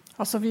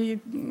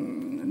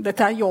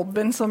 Dette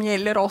jobben som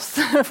gjelder oss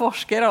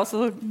forskere,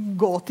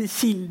 gå til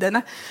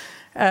kildene,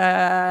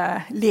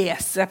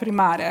 lese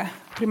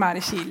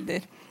primære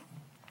kilder.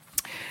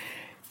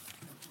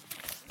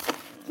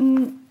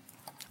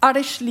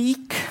 Det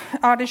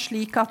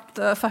slik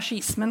at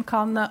fascismen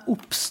kan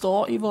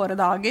oppstå i våre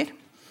dager?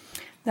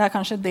 Det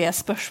kanskje det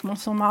spørsmål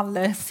som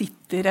alle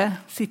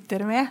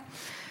sitter med.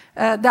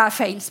 Det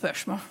feil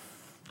spørsmål.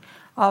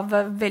 Av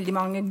veldig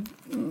mange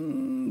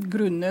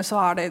grunner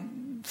så det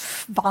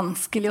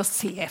vanskelig å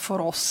se for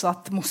oss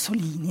at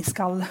Mussolini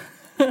skal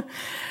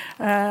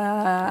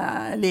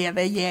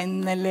leve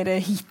igjen, eller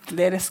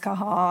Hitler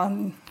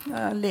skal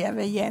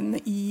leve igjen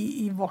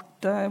i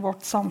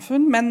vårt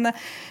samfunn.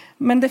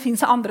 Men det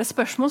finnes andre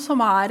spørsmål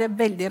som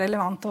veldig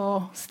relevant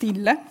å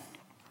stille.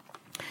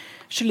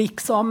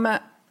 Slik som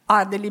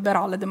det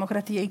liberale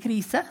demokratiet i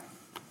krise?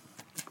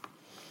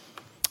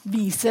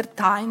 Viser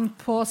tegn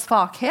på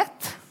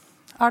svakhet?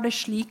 Det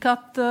slik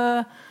at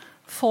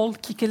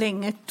folk ikke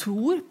lenger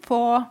tror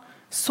på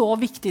så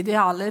viktige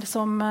idealer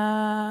som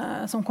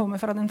kommer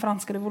fra den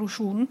franske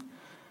revolusjonen?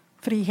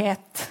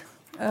 Frihet,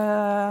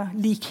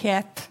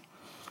 likhet.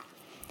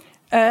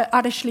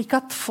 Det slik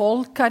at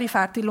folk i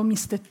ferd til å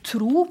miste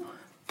tro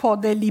på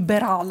det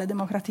liberale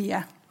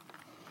demokratiet,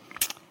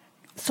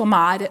 som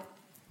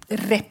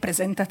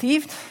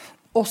representativt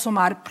og som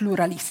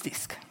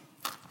pluralistisk?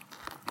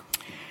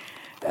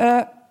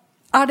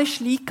 Det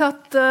slik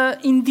at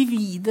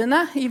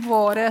individene i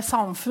våre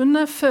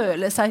samfunn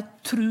føler seg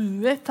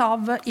truet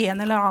av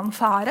en eller annen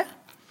fare?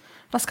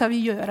 Hva skal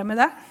vi gjøre med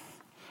det?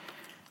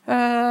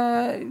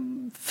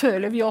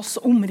 Føler vi oss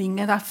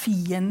omringet av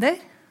fiender?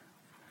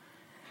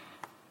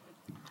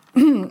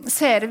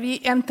 Ser vi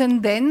en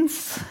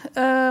tendens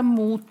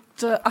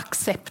mot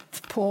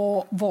aksept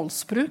på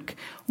voldsbruk?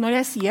 Når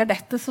jeg sier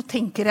dette, så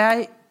tenker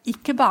jeg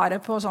ikke bare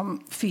på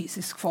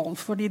fysisk vold,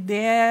 fordi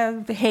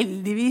det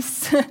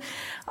heldigvis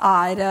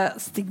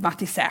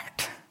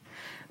stigmatisert.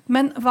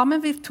 Men hva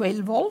med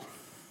virtuell vold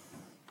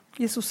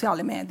i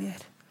sosiale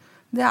medier?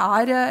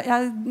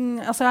 Jeg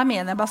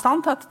mener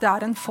bastant at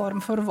det en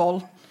form for vold,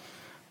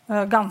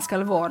 ganske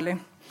alvorlig.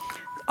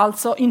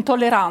 Altså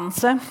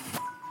intoleranse,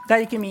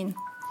 det ikke min.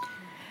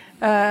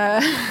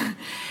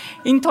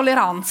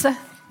 Intoleranse.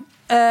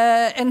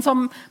 En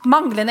som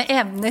manglende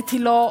evne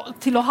til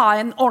å ha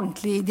en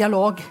ordentlig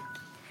dialog,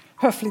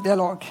 høflig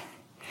dialog.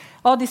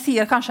 Og de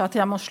sier kanskje at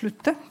jeg må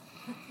slutte.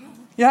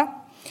 Ja.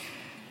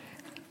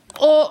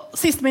 Og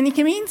sist, men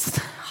ikke minst,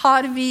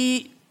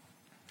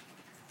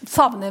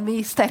 savner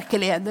vi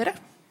sterke ledere.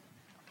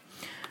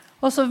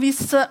 Og så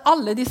hvis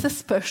alle disse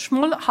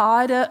spørsmål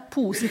har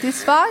positivt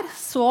svar,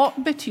 så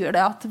betyr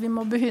det at vi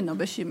må begynne å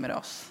bekymre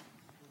oss.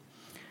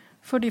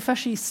 Fordi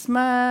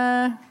fascisme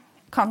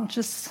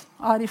kanskje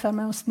i ferd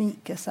med å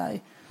snike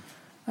seg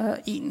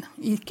inn.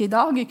 Ikke i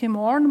dag, ikke i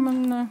morgen,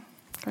 men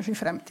kanskje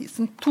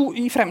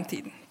i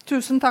fremtiden.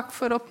 Tusen takk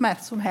for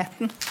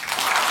oppmerksomheten.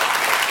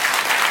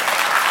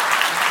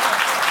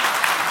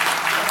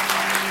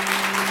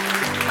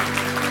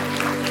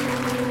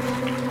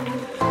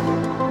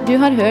 Du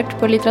har hørt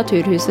på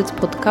Litteraturhusets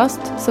podcast,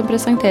 som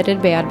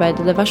presenterer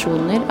bearbeidede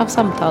versjoner av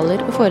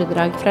samtaler og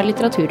foredrag fra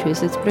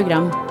Litteraturhusets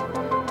program.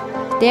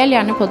 Del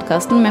gjerne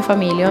podcasten med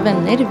familie og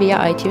venner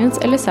via iTunes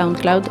eller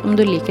SoundCloud om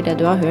du liker det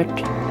du har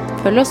hørt.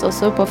 Følg oss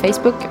også på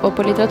Facebook og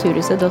på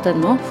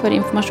litteraturhuset.no for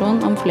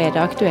informasjon om flere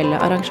aktuelle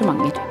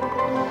arrangementer.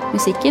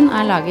 Musikken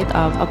laget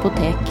av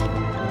Apotek.